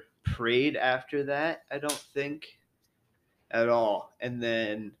never prayed after that, I don't think, at all. And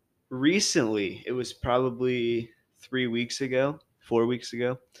then recently, it was probably 4 weeks ago,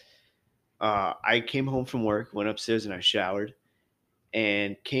 I came home from work, went upstairs and I showered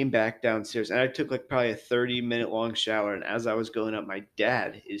and came back downstairs. And I took like probably a 30-minute long shower. And as I was going up, my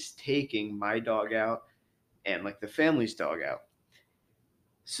dad is taking my dog out and like the family's dog out.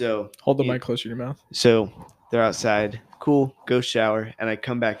 So Hold the mic closer to your mouth. So they're outside. Cool. Go shower. And I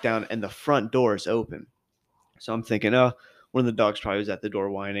come back down and the front door is open. So I'm thinking, oh, one of the dogs probably was at the door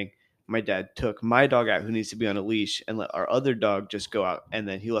whining. My dad took my dog out, who needs to be on a leash, and let our other dog just go out. And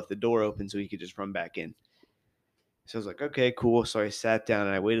then he left the door open so he could just run back in. So I was like, okay, cool. So I sat down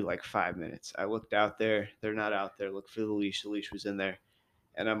and I waited like 5 minutes. I looked out there. They're not out there. Looked for the leash. The leash was in there.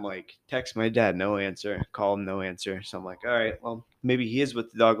 And I'm like, text my dad, no answer. Call him, no answer. So I'm like, all right, well, maybe he is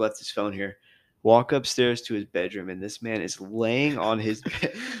with the dog, left his phone here. Walk upstairs to his bedroom, and this man is laying on his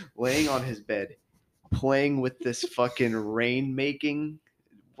bed, playing with this fucking rain-making.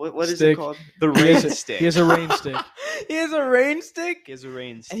 What is it Stick. called? The rain stick. He has a rain stick. He has a rain stick, He has a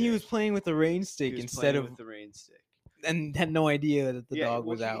rain stick. and he was playing with the rain He stick was instead playing of, with the rain stick. and had no idea that the dog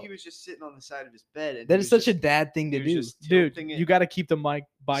well, was out. He was just sitting on the side of his bed. And That he is was such a just- dad thing to he was do. just Dude, tilting it. you got to keep the mic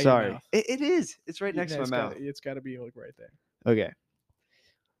by Sorry, your mouth. it is. It's right next to my mouth. It's got to be like right there. Okay.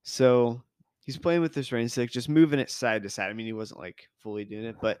 So he's playing with this rain stick, just moving it side to side. I mean, he wasn't like fully doing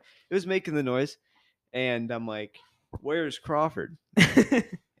it, but it was making the noise. And I'm like, where's Crawford?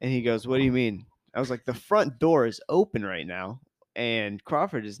 And he goes, what do you mean? I was like, the front door is open right now, and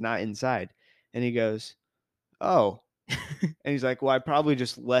Crawford is not inside. And he goes, oh. And he's like, well, I probably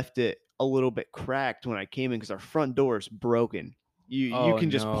just left it a little bit cracked when I came in because our front door is broken. You Oh, can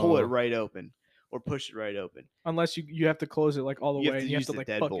just pull it no. right open or push it right open. Unless you have to close it like all the You have way. to And you have use to the like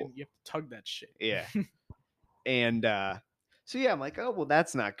deadbolt. fucking you have to tug that shit. Yeah. And so yeah, I'm like, oh well,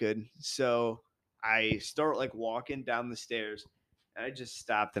 that's not good. So I start like walking down the stairs, and I just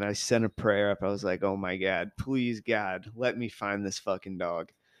stopped and I sent a prayer up. I was like, oh my God, please God, let me find this fucking dog.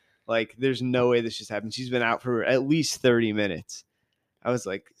 Like, there's no way this just happened. She's been out for at least 30 minutes. I was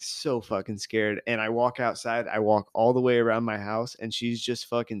like so fucking scared. And I walk outside, I walk all the way around my house, and she's just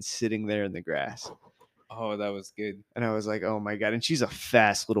fucking sitting there in the grass. Oh, that was good. And I was like, oh my God. And she's a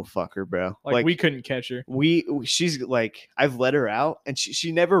fast little fucker, bro. Like we couldn't catch her. She's like, I've let her out, and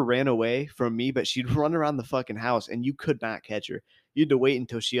she never ran away from me, but she'd run around the fucking house, and you could not catch her. You had to wait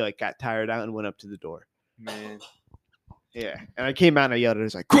until she like got tired out and went up to the door. Man. Yeah. And I came out and I yelled at her, I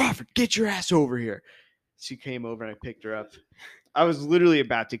was like, Crawford, get your ass over here. She came over and I picked her up. I was literally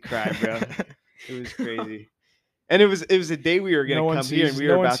about to cry, bro. It was crazy. And it was a day we were gonna come here, and we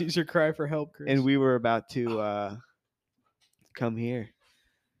were no one about sees your cry for help, Chris. and we were about to come here.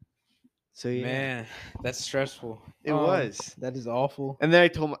 So yeah, Man, that's stressful. it was. That is awful. And then I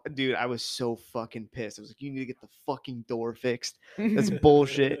told my dude, I was so fucking pissed. I was like, you need to get the fucking door fixed. That's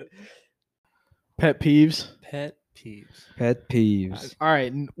bullshit. Pet peeves. Pet peeves. Pet peeves. All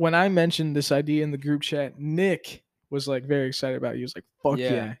right. When I mentioned this idea in the group chat, Nick was like very excited about it. He was like, "Fuck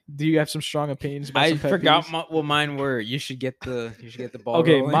Yeah. yeah!" Do you have some strong opinions about I some pet forgot peeves? what mine were. You should get the ball.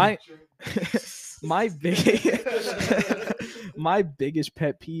 Okay, rolling. my biggest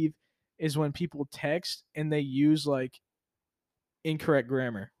pet peeve is when people text and they use like incorrect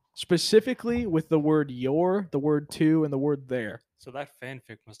grammar, specifically with the word "your," the word "to," and the word "there." So that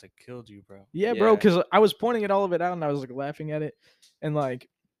fanfic must have killed you, bro. Yeah, bro, Yeah. because I was pointing at all of it out and I was like laughing at it, and like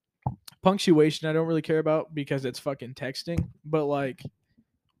punctuation I don't really care about because it's fucking texting, but like,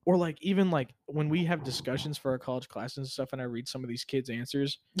 or like even like when we have discussions for our college classes and stuff, and I read some of these kids'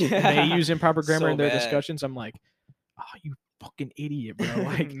 answers and they use improper grammar So in their bad. discussions, I'm like, oh, you fucking idiot, bro.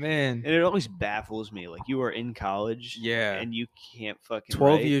 Like, Man. And it always baffles me. Like, you are in college, Yeah. and you can't fucking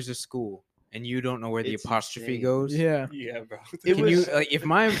 12 write. years of school and you don't know where the It's apostrophe insane. goes. yeah, Yeah, bro. It Can was you like if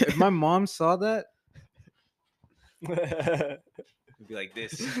my mom saw that, it'd be like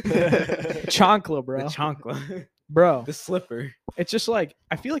this. chancla, The bro, chancla. bro. The slipper. It's just like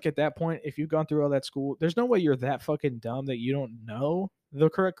I feel like at that point, if you've gone through all that school, there's no way you're that fucking dumb that you don't know the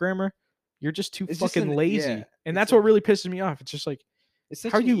correct grammar. You're just too It's just fucking an- lazy, yeah, and it's that's like- what really pisses me off. It's just like It's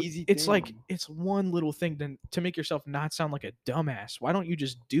such how an you. easy It's like thing. it's one little thing to make yourself not sound like a dumbass. Why don't you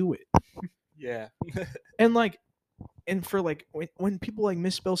just do it? Yeah. And like, and for like when people like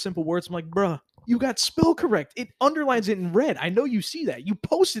misspell simple words, I'm like, bruh, you got spell correct. It underlines it in red. I know you see that. You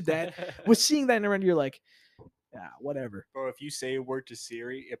posted that. With seeing that in red, you're like, whatever. Bro, if you say a word to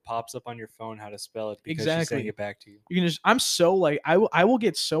Siri, it pops up on your phone how to spell it because she's Exactly. saying it back to you. You can just. I'm so like I will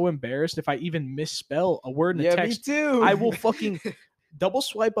get so embarrassed if I even misspell a word in a Yeah, text. me too. I will fucking double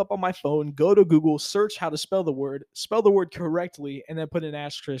swipe up on my phone, go to Google, search how to spell the word correctly, and then put an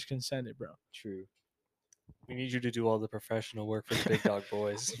asterisk and send it, bro. True. We need you to do all the professional work for the big dog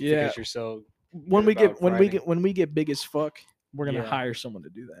boys. Yeah. Because you're so When Good we get about when we get big as fuck, we're gonna Yeah. hire someone to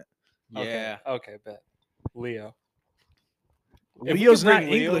do that. Yeah. Okay, bet. Leo. If we Leo's could not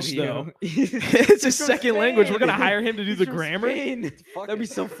bring Leo English Leo. though. It's his from second language. We're gonna Spain. hire him to do He's the from grammar. Spain. Fuck That'd be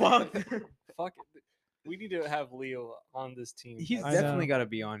it. so fucked. Fuck it. We need to have Leo on this team. He's I definitely know. got to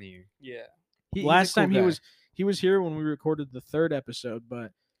be on here. Yeah. He's a Last cool time guy. he was here when we recorded the 3rd episode,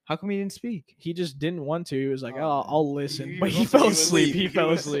 but How come he didn't speak? he just didn't want to. He was like, Oh, "Oh, man. I'll listen," He but was he also- fell he was asleep. asleep. He He fell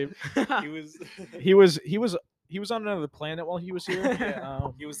was- asleep. He was He was on another planet while he was here. Yeah.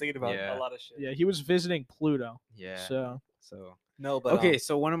 he was thinking about Yeah. a lot of shit. Yeah, he was visiting Pluto. Yeah. So So No, but okay,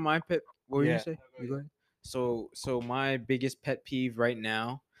 so one of my pet. What were you yeah. gonna say? You go ahead. So my biggest pet peeve right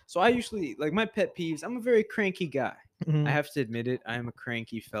now. So I usually like my pet peeves. I'm a very cranky guy. mhm. I have to admit it. I am a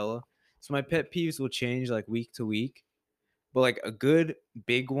cranky fella. So my pet peeves will change like week to week. But like a good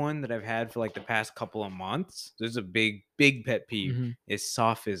big one that I've had for like the past couple of months. There's a big pet peeve Mhm. is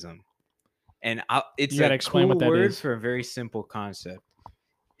sophism, and it's You gotta a explain what cool that word is. for a very simple concept.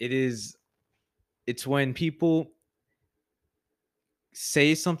 It's when people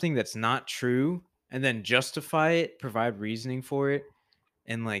say something that's not true and then justify it, provide reasoning for it,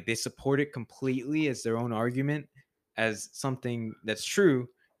 and like they support it completely as their own argument as something that's true,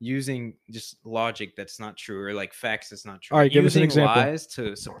 using just logic that's not true or like facts that's not true. All right, give us an Using example. lies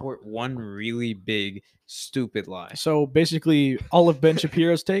to support one really big stupid lie. So basically, all of Ben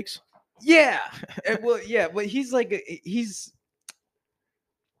Shapiro's takes. Yeah, well, yeah, but he's like he's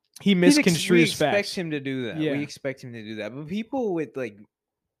He we misconstrues expect facts. him to do that. Yeah. We expect him to do that. But people with like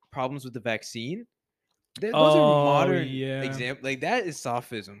problems with the vaccine. Those are modern yeah. example. Like that is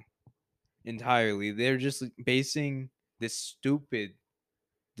sophism entirely. They're just basing this stupid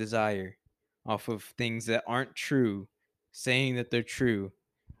desire off of things that aren't true, saying that they're true,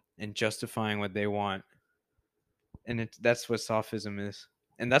 and justifying what they want. And that's what sophism is.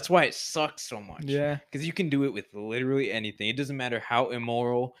 And that's why it sucks so much. Yeah. Because you can do it with literally anything. It doesn't matter how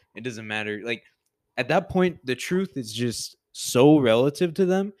immoral. It doesn't matter. Like at that point, the truth is just so relative to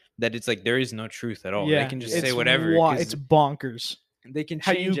them that it's like there is no truth at all. Yeah. They can just It's say whatever. It's bonkers. They can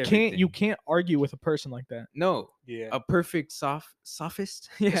How change you everything. can't argue with a person like that. No, Yeah. a perfect sophist.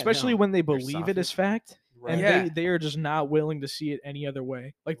 Yeah, Especially no. when they They're believe it as sophists. fact. Right. And Yeah. they are just not willing to see it any other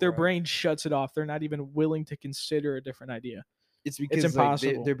way. Like their Right. brain shuts it off. They're not even willing to consider a different idea. It's because like,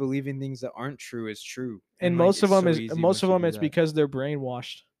 impossible. they're believing things that aren't true as true. And like, most of it's them so is easy most of once them you it's do that. because they're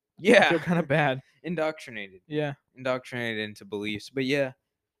brainwashed. I yeah, feel kind of bad. indoctrinated Yeah. into beliefs. But yeah,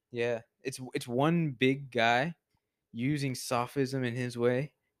 it's one big guy using sophism in his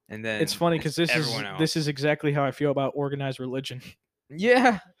way, and then It's funny because everyone else. this is exactly how I feel about organized religion.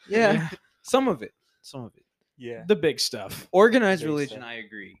 yeah. Yeah. Some of it. Yeah. The big stuff. Organized Big religion, stuff. I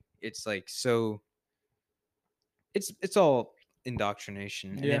agree. It's like so. It's all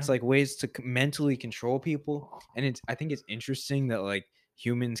indoctrination, and Yeah. it's like ways to mentally control people, and I think it's interesting that like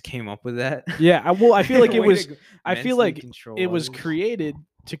humans came up with that. Yeah, I feel like A it way was to I feel mentally like control it was others. created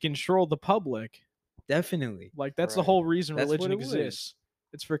to control the public. Definitely Like that's the Right. whole reason That's what religion it was. exists.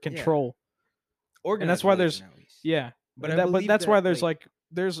 It's for control. organized. that's why there's- religion, at least. Yeah. But But I believe that's why that, there's like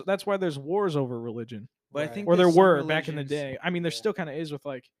that's why there's wars over religion. But I Right. think Or there that some were back in the religions- day. I mean there Yeah. still kind of is with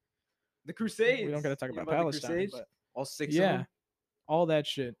like The Crusades. we don't got to talk You know about the Palestine, Crusades? but All six yeah. of them. all that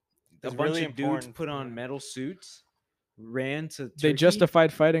shit. A It's bunch really of dudes important, put on yeah. metal suits, ran to Turkey. They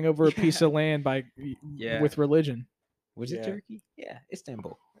justified fighting over a piece Yeah. of land by Yeah. with religion. Was it Yeah. Turkey? Yeah,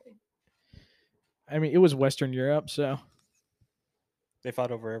 Istanbul. I mean, it was Western Europe, so They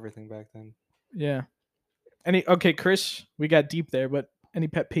fought over everything back then. yeah. Okay, Chris, we got deep there, but any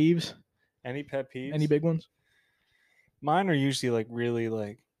pet peeves? Any pet peeves? Any big ones? Mine are usually like really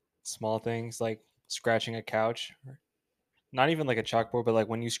like small things, like scratching a couch. Not even like a chalkboard, but like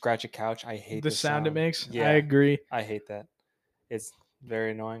when you scratch a couch, I hate The sound it makes? Yeah, I agree. I hate that. It's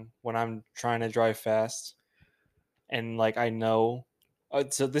very annoying when I'm trying to drive fast, and like I know.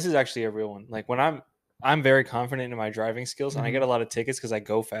 So this is actually a real one. Like when I'm very confident in my driving skills, and I get a lot of tickets because I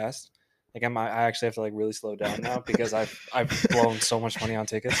go fast. Like I actually have to like really slow down now because I've blown so much money on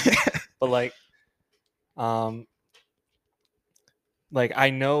tickets. But like I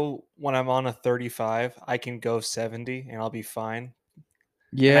know when I'm on a 35, I can go 70 and I'll be fine.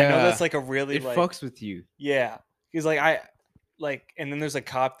 Yeah, And I know that's like a really it like fucks with you. yeah. He's like and then there's a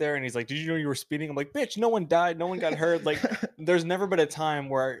cop there and he's like, "Did you know you were speeding?" I'm like, "Bitch, no one died, no one got hurt." Like there's never been a time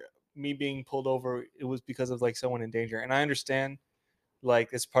where me being pulled over it was because of like someone in danger. And I understand like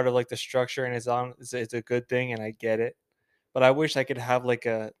it's part of like the structure and it's a good thing and I get it. But I wish I could have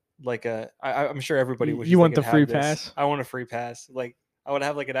I'm sure everybody wishes You they want could the have free this. pass? I want a free pass. Like I would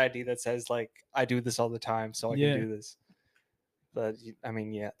have like an ID that says like I do this all the time, so I Yeah. can do this. But I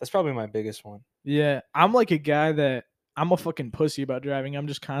mean, yeah, that's probably my biggest one. Yeah, I'm like a guy that I'm a fucking pussy about driving. I'm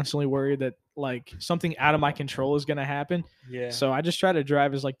just constantly worried that like something out of my control is gonna happen. Yeah. So I just try to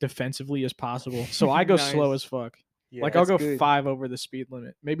drive as like defensively as possible. So I go slow Nice. as fuck. Yeah. Like I'll that's go good. 5 over the speed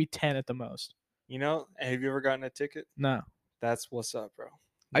limit, maybe 10 at the most. You know, have you ever gotten a ticket? No. That's what's up, bro.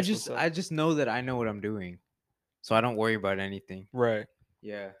 I That's what's up. just know that I know what I'm doing, so I don't worry about anything. right.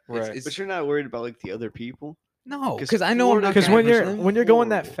 Yeah, Right. It's, But you're not worried about like the other people. no, 'cause because I know I'm not Because gonna when push you're them. when you're going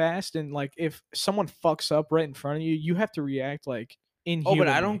that horrible. fast and like if someone fucks up right in front of you, you have to react like Oh, inhumanly. but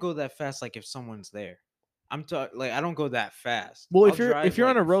I don't go that fast. Like if someone's there, I'm talking like I don't go that fast. Well, I'll if you're drive,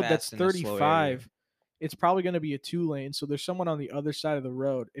 on a like, road that's fast in a slow area. 35, it's probably going to be a 2-lane. So there's someone on the other side of the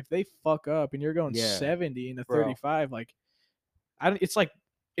road. If they fuck up and you're going Yeah. 70 in a Bro. 35, like it's like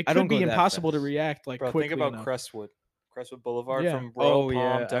it I could don't be go that impossible to fast. react like Bro, quickly think about enough. Crestwood Boulevard Yeah. from Royal Oh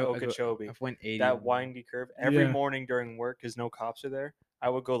Palm yeah, to I go- Okeechobee. I've went 80. That on windy curve. Every Yeah. morning during work, because no cops are there, I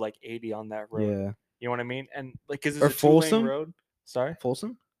would go like 80 on that road. Yeah, You know what I mean? And like, because Or it's a 2-lane Folsom? road. Sorry.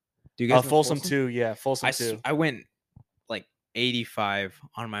 Folsom. Do you guys know Folsom too. Yeah, Folsom too. I went like 85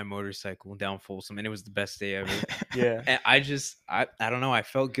 on my motorcycle down Folsom, and it was the best day ever. Yeah. And I don't know. I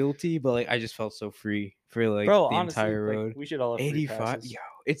felt guilty, but like I just felt so free for like Bro, the honestly, entire like, road. we should all have free 85. passes. Yo,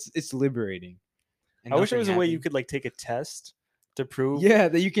 it's liberating. And I wish there was nothing a way you happened. could like take a test to prove. Yeah,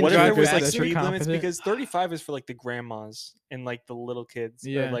 that you can What if drive there was fast like that you're speed limits? confident. Because 35 is for like the grandmas and like the little kids,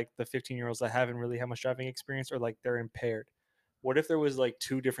 Yeah. or like the 15-year-olds that haven't really had much driving experience, or like they're impaired. What if there was like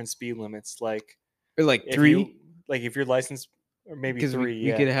 2 different speed limits? Like or like if 3. you, like if your license or maybe Because 3. we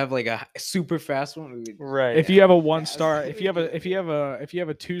Yeah, could have like a super fast one. We could, right. If you have a Yeah, 1-star, that's if you have a really if you have a if you have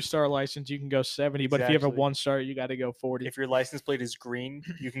a 2-star license, you can go 70. But if you have a Exactly. 1-star, you got to go 40. If your license plate is green,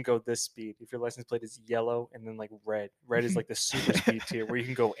 you can go this speed. If your license plate is yellow and then like red is like the super speed tier where you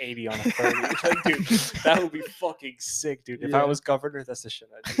can go 80 on a 30. Like, dude, that would be fucking sick, dude. If I Yeah. was governor, that's the shit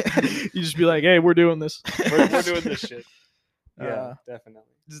I'd do. You just be like, hey, we're doing this. We're doing this shit. Yeah, Uh, definitely.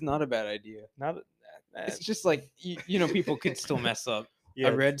 It's not a bad idea. Not. It's just like you know, people could still mess up. Yeah,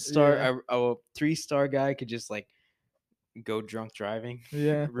 A red star, yeah. a 3-star guy could just like go drunk driving.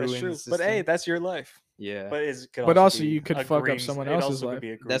 Yeah. ruin that's true. the But hey, system. that's your life. Yeah, But it could But also be you could a fuck up green- someone it else's also life. could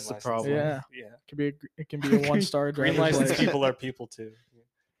be a green That's the license. problem. Yeah. Yeah. It can be a 1-star Green driver's license license. people are people too. Yeah.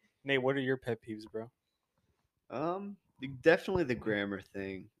 Nate, what are your pet peeves, bro? Definitely the grammar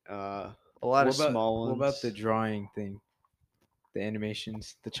thing. A lot of small ones. What about the drawing thing? The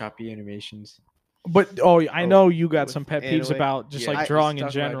animations, the choppy animations. But I Oh, know you got with some pet peeves anime? about just Yeah, like let's drawing in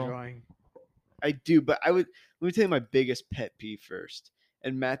talk about general. drawing. I do, but let me tell you my biggest pet peeve first.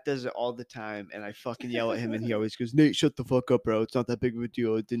 And Matt does it all the time, and I fucking yell at him, and he always goes, "Nate, shut the fuck up, bro. It's not that big of a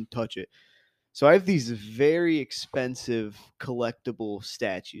deal. It didn't touch it." So I have these very expensive collectible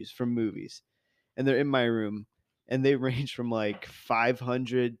statues from movies, and they're in my room, and they range from like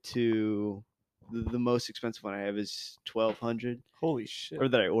 500 to the most expensive one I have is 1,200, Holy shit. or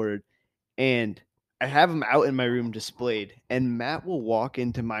that I ordered, and I have them out in my room displayed, and Matt will walk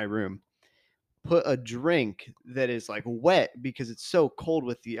into my room, put a drink that is like wet because it's so cold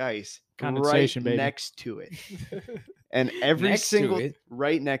with the ice Condensation, right baby. next to it. And every Next to single it?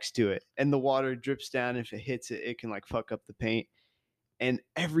 right next to it. And the water drips down. If it hits it, it can like fuck up the paint. And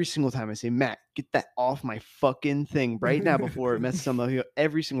every single time I say, Matt, get that off my fucking thing right now before it messes something up.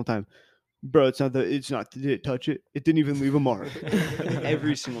 Every single time. Bro, it's not. Did it touch it? It didn't even leave a mark.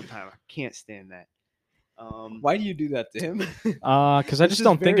 Every single time. I can't stand that. Why do you do that to him? Because I This just is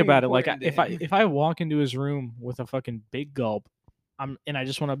don't think very about it. Like important to him. if I walk into his room with a fucking big gulp, and I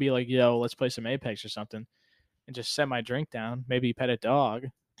just want to be like, yo, let's play some Apex or something, and just set my drink down. Maybe pet a dog.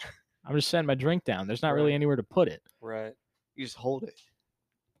 I'm just setting my drink down. There's not really Right. anywhere to put it. Right. You just hold it.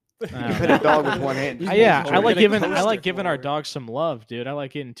 I You don't can pet know. a dog with one hand. Yeah, Yeah, Or I like get a giving coaster giving our forward. dogs some love, dude. I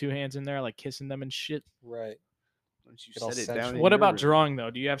like getting 2 hands in there. I like kissing them and shit. Right. Once you Get all set it sensual. down. in What your about room. drawing though?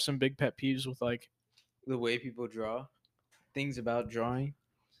 Do you have some big pet peeves with like? The way people draw, things about drawing.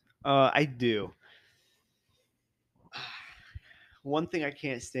 I do. One thing I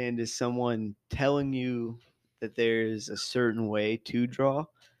can't stand is someone telling you that there's a certain way to draw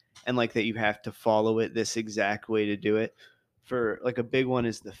and like that you have to follow it this exact way to do it. For like a big one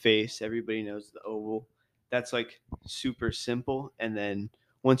is the face. Everybody knows the oval. That's like super simple. And then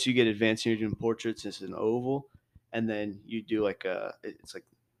once you get advanced and you're doing portraits, it's an oval. And then you do like it's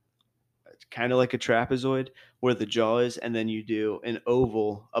kind of like a trapezoid where the jaw is, and then you do an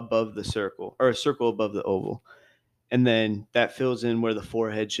oval above the circle or a circle above the oval. And then that fills in where the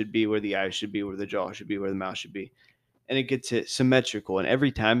forehead should be, where the eyes should be, where the jaw should be, where the mouth should be. And it gets it symmetrical. And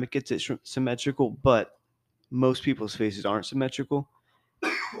every time it gets it symmetrical, but most people's faces aren't symmetrical.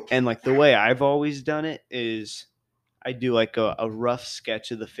 And like the way I've always done it is I do like a rough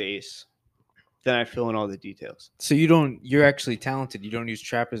sketch of the face. Then I fill in all the details. So you're actually talented. You don't use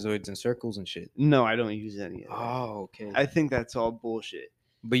trapezoids and circles and shit. No, I don't use any of that. Oh, okay. I think that's all bullshit.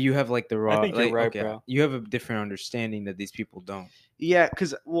 But you have like the raw. think you're like, right, okay, bro. You have a different understanding that these people don't. Yeah,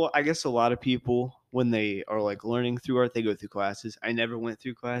 because I guess a lot of people when they are like learning through art, they go through classes. I never went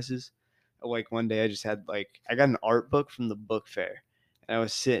through classes. Like one day, I just had I got an art book from the book fair, and I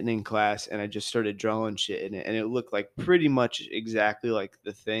was sitting in class, and I just started drawing shit in it, and it looked like pretty much exactly like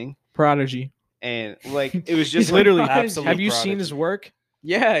the thing, Prodigy. and like it was He's just literally. absolute Have you seen prodigy. his work?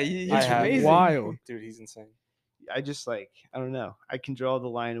 Yeah, I it's have. amazing. Wild. Dude, he's insane. I just I don't know. I can draw the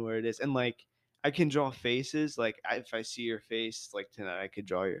line where it is, and like I can draw faces. Like if I see your face, like tonight, I could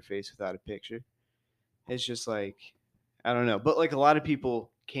draw your face without a picture. It's just I don't know, but like a lot of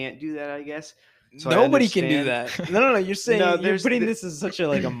people can't do that, I guess. So I Nobody can do understand. that. No. You're saying No, you're there's putting the- this as such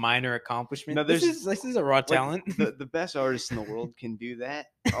a minor accomplishment. No, this is a raw Like, talent. the best artists in the world can do that.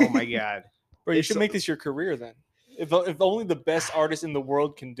 Oh my god! Bro, you It's should so- make this your career then. If only the best artists in the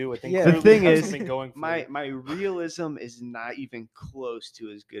world can do it, then Yeah, clearly the thing you have is, something going for my you. realism is not even close to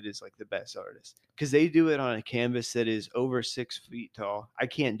as good as like the best artists because they do it on a canvas that is over 6 feet tall. I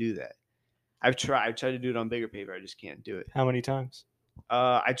can't do that. I've tried to do it on bigger paper. I just can't do it. How many times?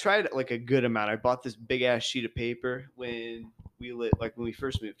 I tried like a good amount. I bought this big ass sheet of paper when we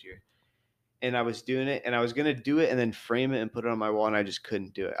first moved here, and I was doing it, and I was gonna do it and then frame it and put it on my wall, and I just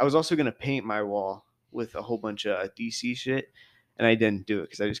couldn't do it. I was also gonna paint my wall with a whole bunch of DC shit, and I didn't do it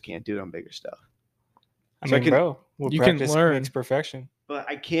because I just can't do it on bigger stuff. I So I mean, can- bro, you can practice learn. makes perfection. But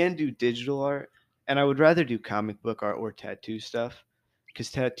I can do digital art, and I would rather do comic book art or tattoo stuff,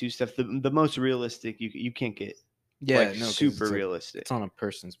 because tattoo stuff, the most realistic, you can't get like super realistic. It's on a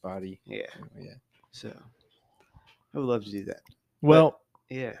person's body. Yeah, Yeah. so I would love to do that. Well,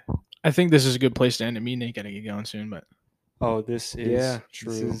 Yeah, I think this is a good place to end it. Me and Nate gotta get going soon, but Oh, this is Yeah.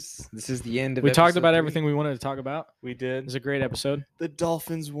 true. This is the end of we talked episode about 3. everything we wanted to talk about. We It did. was a great episode. The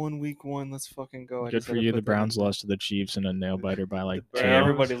Dolphins won week 1. Let's fucking go. I Good just for had to you. put The that in Browns there. lost to the Chiefs in a nail biter by like The 10. Yeah, Browns.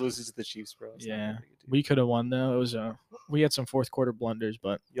 everybody loses to the Chiefs, bro. It's not Yeah. that big a deal. We could have won though. It was we had some fourth quarter blunders,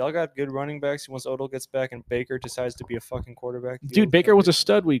 but Y'all got good running backs. Once Odell gets back and Baker decides to be a fucking quarterback. dude, Baker was a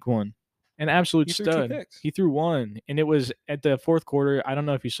stud week 1. An absolute He threw 2 stud. picks. He threw 1, and it was at the fourth quarter. I don't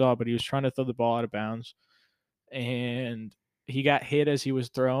know if you saw, but he was trying to throw the ball out of bounds, and he got hit as he was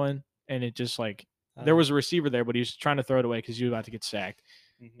throwing, and it just like there was a receiver there, but he was trying to throw it away because he was about to get sacked,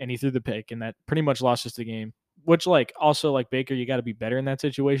 and he threw the pick, and that pretty much lost us the game. Which, like, also like Baker, you got to be better in that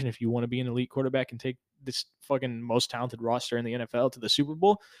situation if you want to be an elite quarterback and take this fucking most talented roster in the NFL to the Super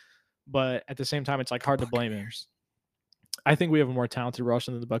Bowl. But at the same time, it's like hard to blame him. I think we have a more talented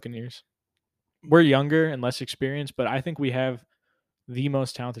roster than the Buccaneers. We're younger and less experienced, but I think we have the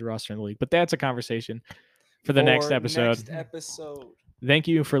most talented roster in the league. But that's a conversation for the next episode. Thank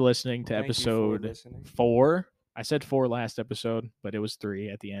you for listening to Thank you for episode listening. 4. I said 4 last episode, but it was 3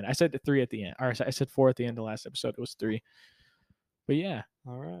 at the end. I said 3 at the end. Or I said 4 at the end of last episode. It was 3. But yeah,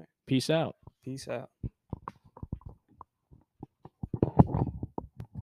 All right. peace out. Peace out.